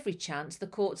 there's every chance the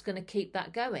court's going to keep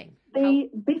that going.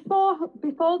 Before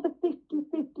the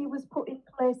 50-50 was put in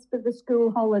place for the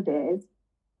school holidays,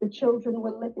 the children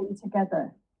were living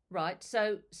together. Right.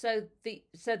 So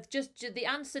just the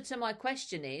answer to my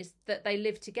question is that they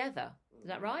live together. Is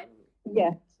that right?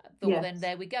 Yes. Well, then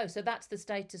there we go. So that's the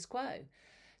status quo.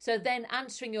 So then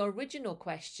answering your original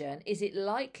question, is it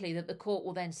likely that the court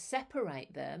will then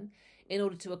separate them in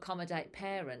order to accommodate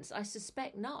parents? I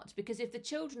suspect not, because if the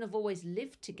children have always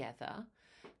lived together,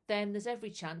 then there's every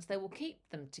chance they will keep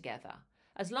them together.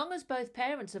 As long as both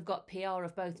parents have got PR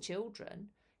of both children,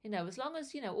 you know, as long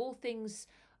as, you know, all things...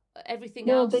 Everything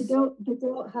else. No, they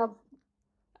don't have.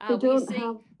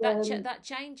 That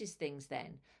changes things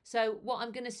then. So what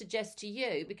I'm going to suggest to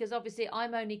you, because obviously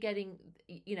I'm only getting,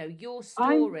 you know, your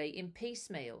story in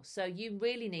piecemeal, so you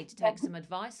really need to take some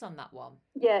advice on that one.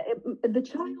 Yeah, the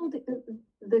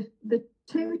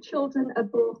two children are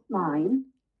both mine.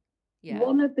 Yeah.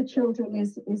 One of the children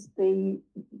is the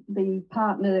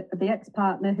partner, the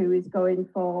ex-partner, who is going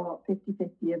for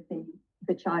 50-50 of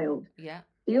the child. Yeah.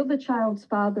 The other child's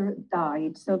father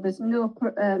died, so there's no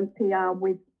PR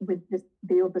with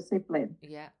the other sibling.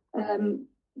 Yeah.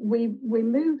 We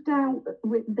moved out.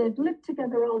 They'd lived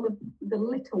together all of the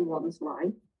little one's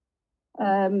life,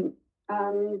 and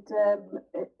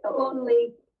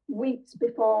only weeks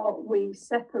before we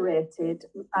separated,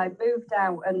 I moved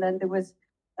out, and then there was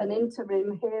an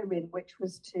interim hearing, which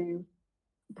was to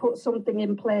put something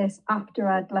in place after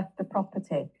I'd left the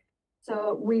property.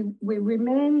 So we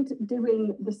remained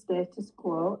doing the status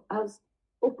quo as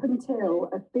up until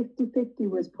a 50-50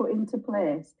 was put into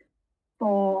place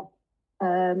for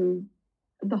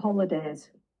the holidays.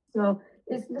 So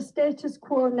is the status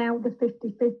quo now the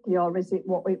 50-50, or is it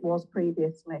what it was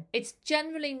previously? It's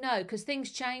generally no, because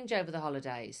things change over the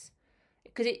holidays.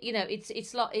 Because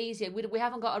it's a lot easier. We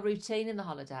haven't got a routine in the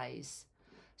holidays.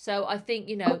 So I think,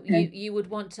 you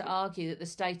would want to argue that the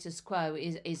status quo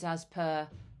is as per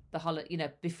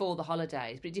the before the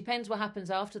holidays, but it depends what happens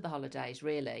after the holidays,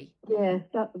 really. Yeah,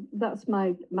 that's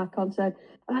my concern.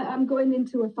 I'm going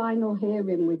into a final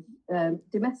hearing with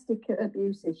domestic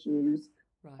abuse issues,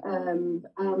 right.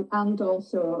 And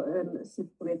also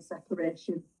sibling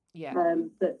separation. Yeah.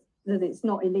 That it's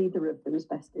not in either of them's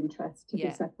best interest to be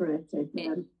separated.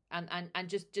 And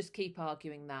just keep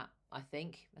arguing that. I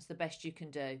think that's the best you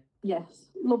can do.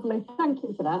 Yes, lovely. Thank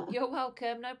you for that. You're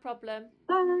welcome. No problem.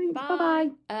 Bye.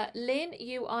 Bye. Lynn,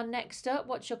 you are next up.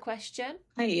 What's your question?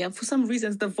 Hey, for some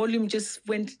reasons the volume just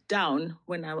went down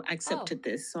when I accepted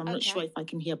this, so I'm not sure if I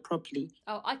can hear properly.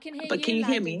 Oh, I can hear you. But can you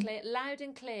hear me? Loud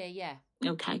and clear. Yeah.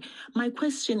 Okay. My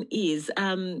question is,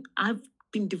 I've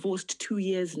been divorced 2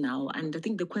 years now, and I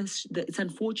think it's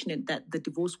unfortunate that the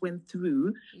divorce went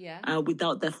through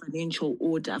without the financial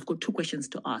order. I've got two questions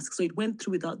to ask. So it went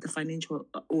through without the financial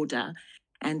order,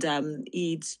 and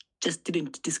it just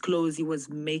didn't disclose he was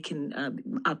making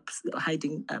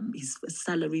hiding his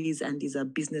salaries and his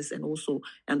business and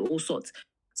all sorts.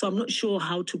 So I'm not sure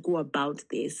how to go about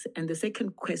this. And the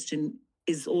second question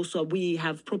is also, we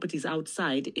have properties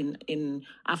outside in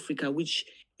Africa, which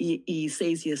he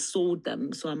says he has sold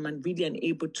them. So I'm really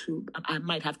unable to, I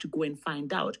might have to go and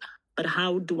find out. But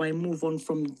how do I move on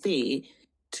from there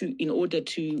in order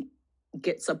to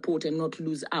get support and not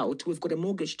lose out? We've got a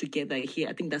mortgage together here.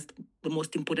 I think that's the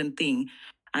most important thing.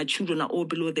 Our children are all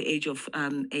below the age of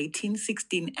 18,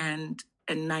 16, and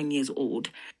 9 years old.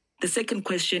 The second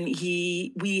question,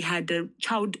 we had a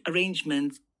child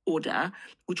arrangement order,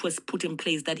 which was put in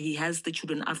place that he has the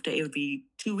children after every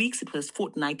 2 weeks. It was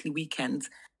fortnightly weekends,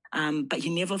 but he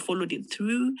never followed it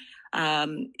through.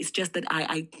 It's just that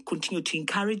I continued to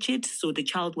encourage it. So the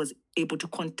child was able to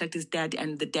contact his dad,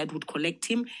 and the dad would collect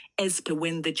him as per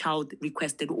when the child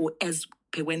requested, or as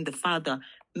per when the father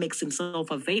makes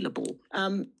himself available.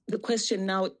 The question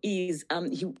now is,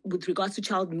 with regards to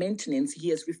child maintenance, he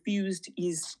has refused.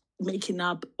 He's making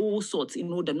up all sorts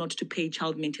in order not to pay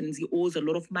child maintenance. He owes a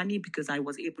lot of money because I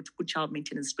was able to put child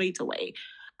maintenance straight away.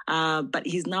 But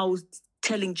he's now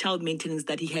telling child maintenance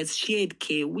that he has shared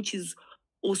care, which is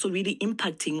also really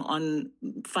impacting on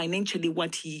financially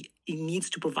what he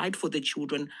needs to provide for the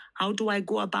children. How do I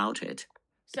go about it?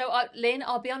 So, Lynn,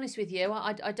 I'll be honest with you.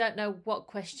 I don't know what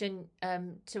question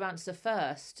to answer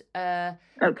first.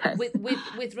 Okay.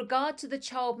 With regard to the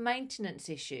child maintenance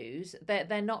issues,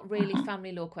 they're not really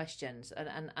family law questions,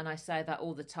 and I say that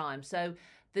all the time. So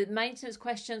The maintenance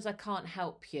questions, I can't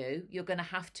help you. You're going to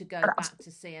have to go back to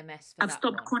CMS for I've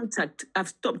stopped contact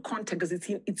because it's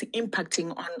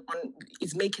impacting on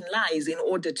it's making lies in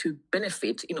order to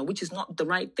benefit, which is not the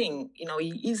right thing.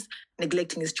 He is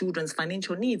neglecting his children's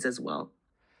financial needs as well.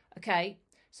 Okay,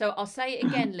 so I'll say it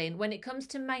again, Lynn. When it comes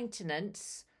to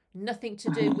maintenance, nothing to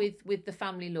do with the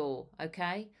family law,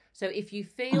 okay? So if you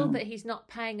feel that he's not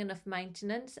paying enough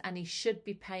maintenance and he should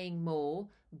be paying more,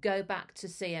 go back to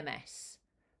CMS.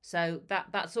 So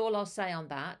that's all I'll say on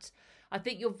that. I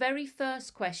think your very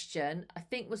first question,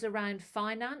 was around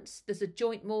finance. There's a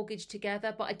joint mortgage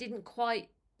together, but I didn't quite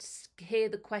hear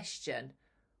the question.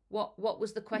 What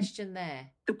was the question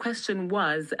there? The question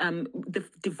was, the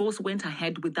divorce went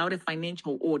ahead without a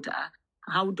financial order.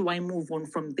 How do I move on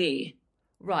from there?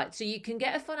 Right, so you can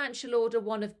get a financial order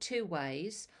one of two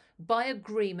ways: by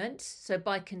agreement, so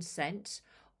by consent,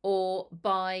 or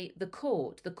by the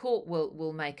court. The court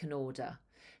will make an order.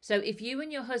 So if you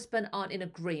and your husband aren't in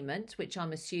agreement, which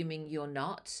I'm assuming you're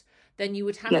not, then you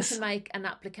would have to make an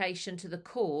application to the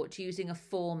court using a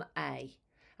Form A.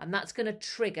 And that's going to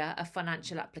trigger a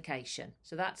financial application.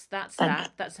 So that's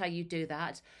that. That's how you do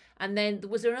that. And then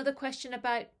was there another question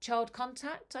about child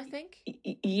contact, I think?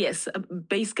 Yes.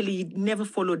 Basically, never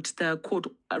followed the court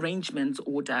arrangements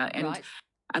order.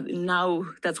 And now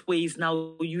that's where he's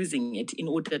now using it in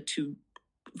order to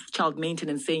child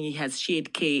maintenance, saying he has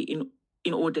shared care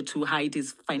in order to hide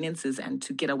his finances and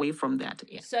to get away from that.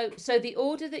 Yeah. So the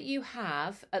order that you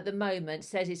have at the moment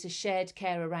says it's a shared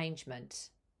care arrangement.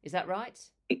 Is that right?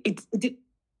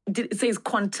 It says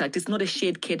contact. It's not a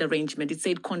shared care arrangement. It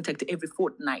said contact every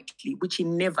fortnightly, which he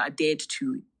never adhered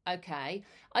to. Okay.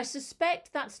 I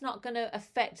suspect that's not going to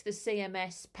affect the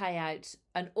CMS payout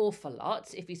an awful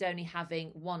lot if he's only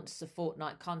having once a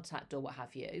fortnight contact or what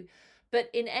have you. But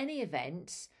in any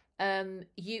event,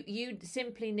 you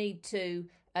simply need to,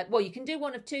 you can do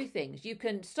one of two things. You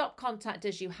can stop contact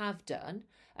as you have done,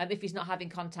 if he's not having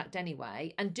contact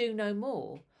anyway, and do no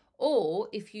more. Or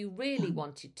if you really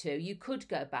wanted to, you could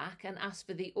go back and ask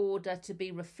for the order to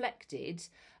be reflected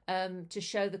to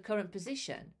show the current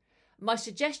position. My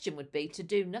suggestion would be to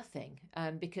do nothing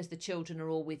because the children are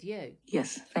all with you.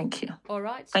 Yes, thank you. All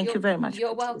right. Thank you very much.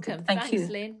 You're welcome. Thanks,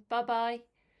 Lynn. Bye-bye.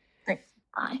 Thanks.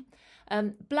 Bye.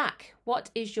 Black,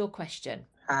 what is your question?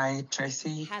 Hi,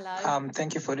 Tracy. Hello.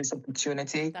 Thank you for this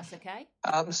opportunity. That's okay.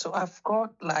 So I've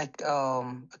got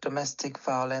a domestic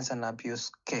violence and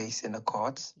abuse case in the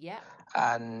courts. Yeah.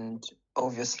 And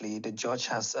obviously the judge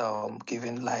has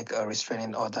given a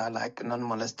restraining order,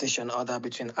 non-molestation order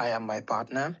between I and my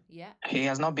partner. Yeah. He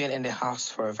has not been in the house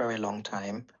for a very long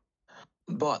time.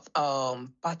 But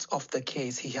part of the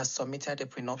case, he has submitted a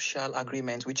prenuptial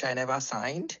agreement, which I never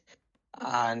signed.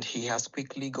 And he has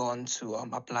quickly gone to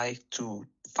apply to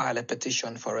file a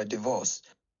petition for a divorce.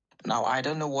 Now, I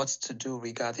don't know what to do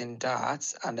regarding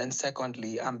that. And then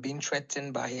secondly, I'm being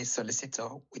threatened by his solicitor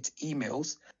with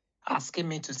emails asking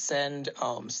me to send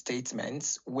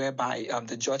statements whereby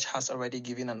the judge has already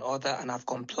given an order and I've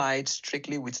complied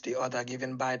strictly with the order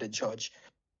given by the judge.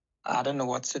 I don't know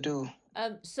what to do.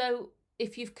 So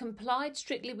if you've complied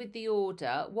strictly with the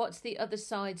order, what's the other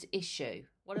side's issue?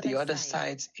 What are the other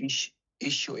side's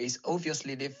issue is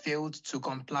obviously they failed to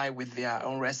comply with their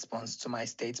own response to my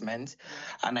statement.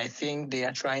 And I think they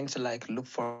are trying to look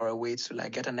for a way to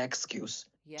get an excuse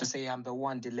to say I'm the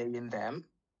one delaying them,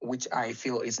 which I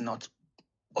feel is not.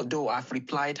 Although I've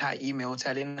replied her email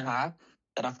telling her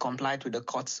that I've complied with the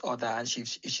court's order and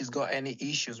if she's got any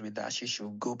issues with that, she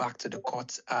should go back to the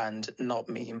court and not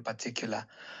me in particular.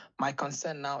 My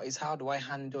concern now is how do I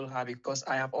handle her, because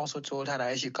I have also told her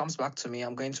that if she comes back to me,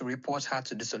 I'm going to report her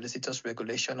to the Solicitors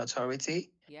Regulation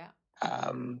Authority. Yeah.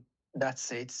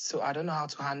 That's it. So I don't know how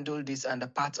to handle this and the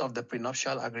part of the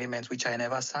prenuptial agreement, which I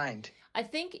never signed. I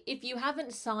think if you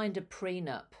haven't signed a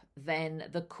prenup, then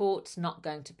the court's not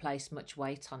going to place much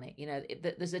weight on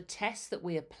it. There's a test that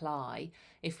we apply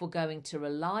if we're going to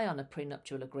rely on a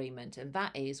prenuptial agreement, and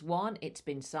that is, one, it's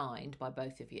been signed by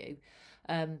both of you,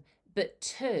 but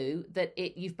two, that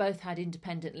you've both had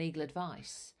independent legal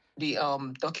advice. The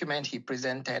document he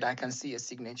presented, I can see a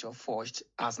signature forged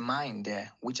as mine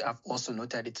there, which I've also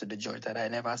noted it to the judge that I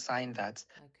never signed that.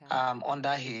 Okay.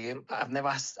 Under him, I've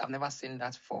never seen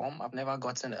that form. I've never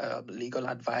gotten legal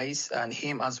advice, and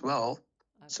him as well.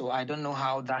 Okay. So I don't know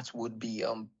how that would be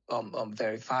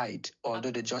verified.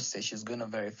 Although the judge says she's going to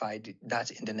verify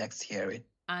that in the next hearing.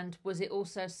 And was it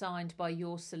also signed by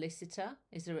your solicitor?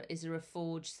 Is there a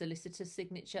forged solicitor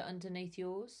signature underneath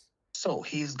yours? So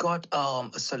he's got a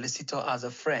solicitor as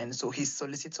a friend. So his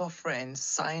solicitor friend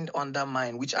signed under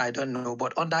mine, which I don't know.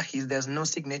 But under his, there's no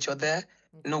signature there.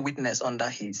 no witness under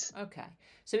his. Okay.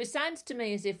 So it sounds to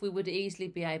me as if we would easily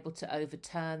be able to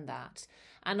overturn that.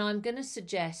 And I'm going to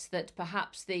suggest that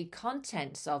perhaps the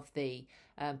contents of the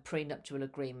prenuptial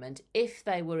agreement, if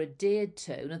they were adhered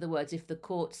to, in other words, if the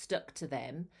court stuck to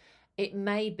them, it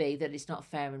may be that it's not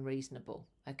fair and reasonable.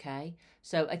 Okay.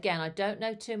 So again, I don't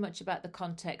know too much about the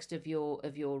context of your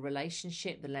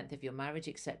relationship, the length of your marriage,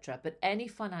 etc. But any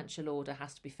financial order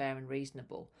has to be fair and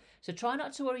reasonable. So try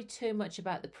not to worry too much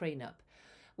about the prenup.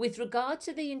 With regard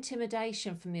to the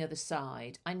intimidation from the other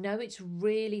side, I know it's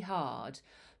really hard,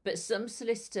 but some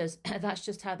solicitors, that's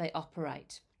just how they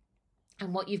operate.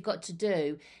 And what you've got to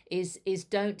do is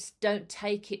don't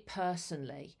take it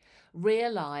personally.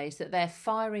 Realise that they're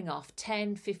firing off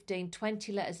 10, 15,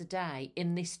 20 letters a day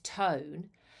in this tone,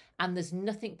 and there's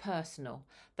nothing personal.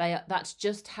 That's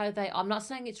just how they... I'm not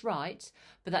saying it's right,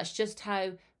 but that's just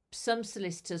how some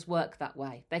solicitors work that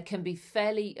way. They can be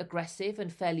fairly aggressive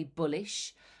and fairly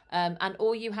bullish, and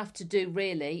all you have to do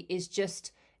really is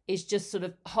just sort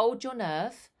of hold your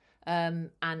nerve, and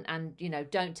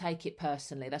don't take it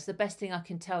personally. That's the best thing I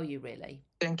can tell you, really.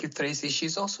 Thank you, Tracy.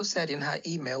 She's also said in her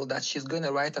email that she's going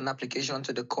to write an application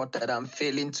to the court that I'm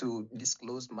failing to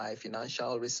disclose my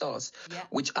financial resource,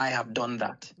 which I have done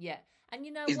that. Yeah. And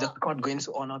you know Is the court going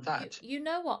to honour that? You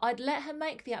know what? I'd let her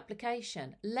make the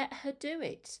application. Let her do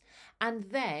it. And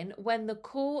then when the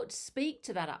court speak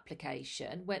to that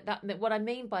application, what I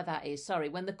mean by that is,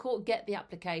 when the court get the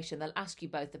application, they'll ask you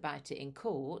both about it in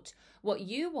court. What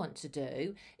you want to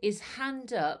do is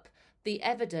hand up the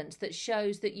evidence that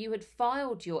shows that you had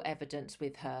filed your evidence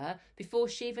with her before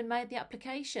she even made the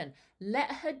application. Let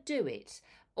her do it.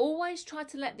 Always try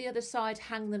to let the other side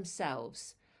hang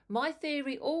themselves. My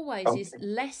theory always is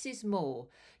less is more.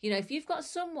 If you've got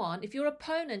someone, if your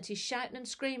opponent is shouting and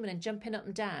screaming and jumping up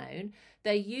and down,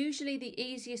 they're usually the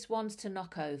easiest ones to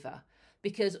knock over.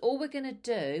 Because all we're going to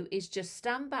do is just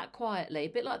stand back quietly, a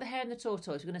bit like the hare and the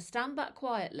tortoise. We're going to stand back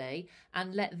quietly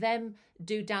and let them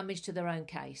do damage to their own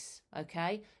case,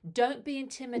 okay? Don't be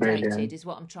intimidated, is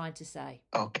what I'm trying to say.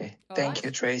 Okay. Thank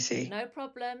you, Tracy. No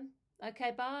problem.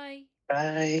 Okay, bye.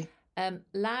 Bye.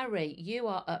 Larry, you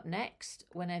are up next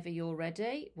whenever you're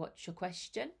ready. What's your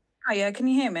question? Hiya, can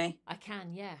you hear me? I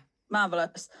can, yeah.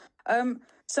 Marvellous.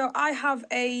 So I have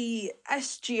a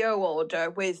SGO order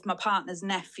with my partner's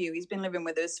nephew. He's been living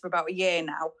with us for about a year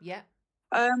now. Yeah.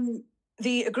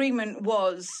 The agreement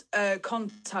was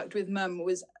contact with mum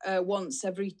was once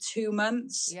every 2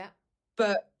 months. Yeah.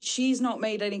 But she's not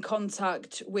made any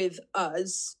contact with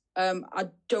us. I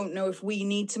don't know if we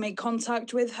need to make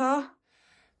contact with her.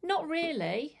 Not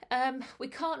really. We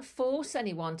can't force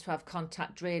anyone to have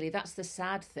contact, really. That's the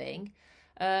sad thing.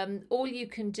 All you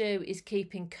can do is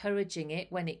keep encouraging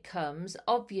it when it comes.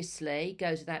 Obviously,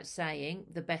 goes without saying,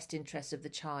 the best interest of the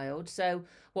child. So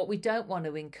what we don't want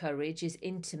to encourage is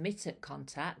intermittent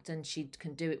contact, and she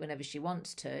can do it whenever she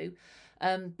wants to.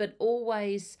 But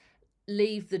always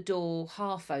leave the door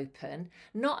half open,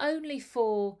 not only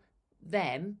for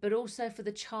them, but also for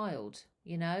the child.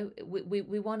 We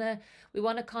want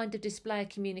to kind of display a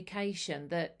communication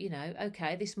that,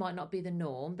 okay, this might not be the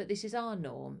norm, but this is our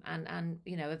norm. And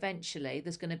eventually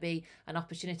there's going to be an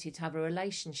opportunity to have a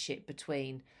relationship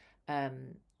between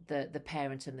the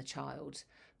parent and the child.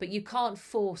 But you can't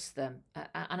force them.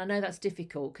 And I know that's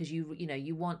difficult because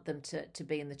you want them to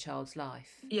be in the child's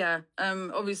life. Yeah.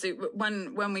 Obviously,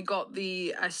 when we got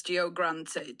the SGO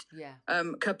granted, a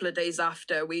couple of days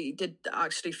after, we did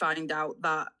actually find out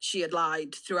that she had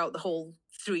lied throughout the whole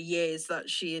 3 years that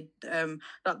she had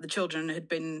that the children had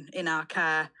been in our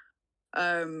care,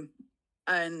 and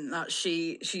that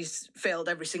she's failed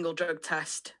every single drug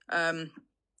test, and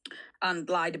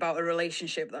lied about a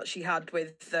relationship that she had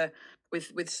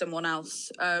with someone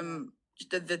else.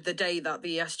 The day that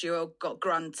the SGO got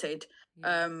granted,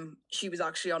 she was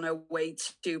actually on her way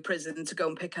to prison to go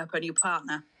and pick up a new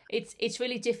partner. It's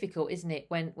really difficult, isn't it,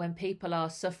 when people are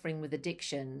suffering with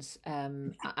addictions,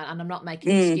 and I'm not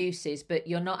making excuses, but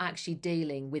you're not actually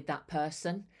dealing with that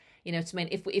person. You know what I mean?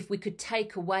 If we could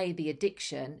take away the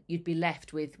addiction, you'd be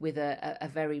left with a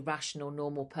very rational,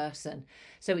 normal person.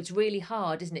 So it's really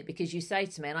hard, isn't it? Because you say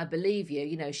to me, and I believe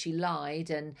you, she lied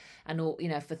and all,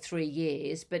 for 3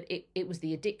 years, but it was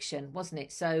the addiction, wasn't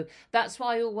it? So that's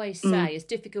why I always say, as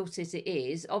difficult as it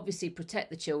is, obviously protect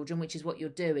the children, which is what you're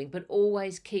doing, but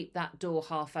always keep that door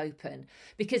half open.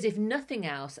 Because if nothing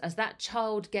else, as that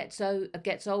child gets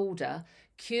older,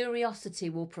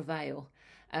 curiosity will prevail.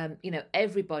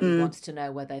 Everybody wants to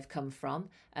know where they've come from,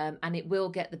 and it will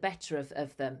get the better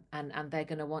of them, and they're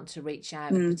going to want to reach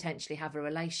out and potentially have a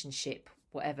relationship,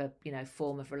 whatever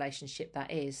form of relationship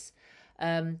that is.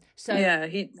 So yeah,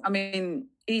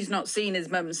 he's not seen his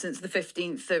mum since the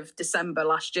 15th of December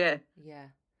last year.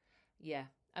 Yeah.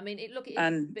 I mean,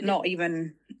 not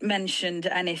even mentioned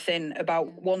anything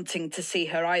about wanting to see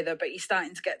her either. But he's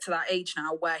starting to get to that age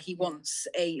now where he wants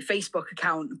a Facebook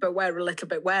account, but we're a little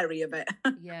bit wary of it.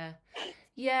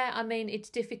 Yeah. I mean, it's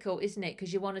difficult, isn't it?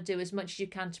 Because you want to do as much as you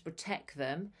can to protect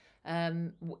them,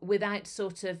 without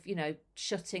sort of,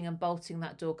 shutting and bolting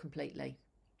that door completely.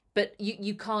 But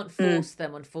you can't force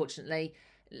them, unfortunately.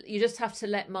 You just have to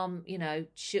let mum,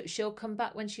 she'll come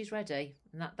back when she's ready,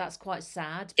 and that's quite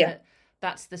sad. Yeah. But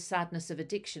that's the sadness of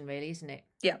addiction, really, isn't it?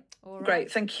 Yeah. All right.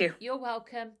 Great. Thank you. You're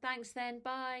welcome. Thanks then.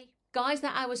 Bye. Guys,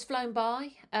 that hour's flown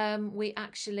by. We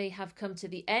actually have come to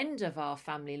the end of our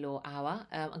Family Law Hour.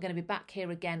 I'm going to be back here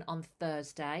again on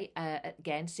Thursday,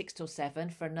 again, 6 till 7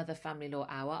 for another Family Law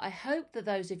Hour. I hope that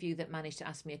those of you that managed to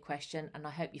ask me a question, and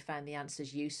I hope you found the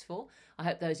answers useful. I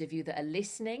hope those of you that are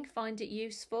listening find it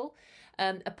useful.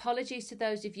 Apologies to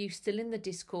those of you still in the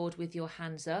Discord with your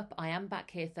hands up. I am back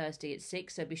here Thursday at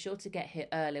 6, so be sure to get here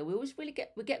earlier. We always we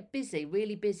get busy,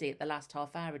 really busy at the last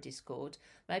half hour of Discord.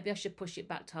 Maybe I should push it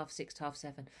back to 6:30 to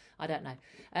 7:30. I don't know.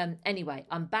 Anyway,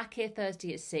 I'm back here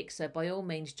Thursday at 6, so by all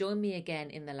means, join me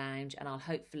again in the lounge, and I'll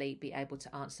hopefully be able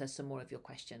to answer some more of your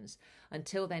questions.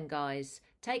 Until then, guys,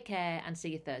 take care and see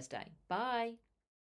you Thursday. Bye.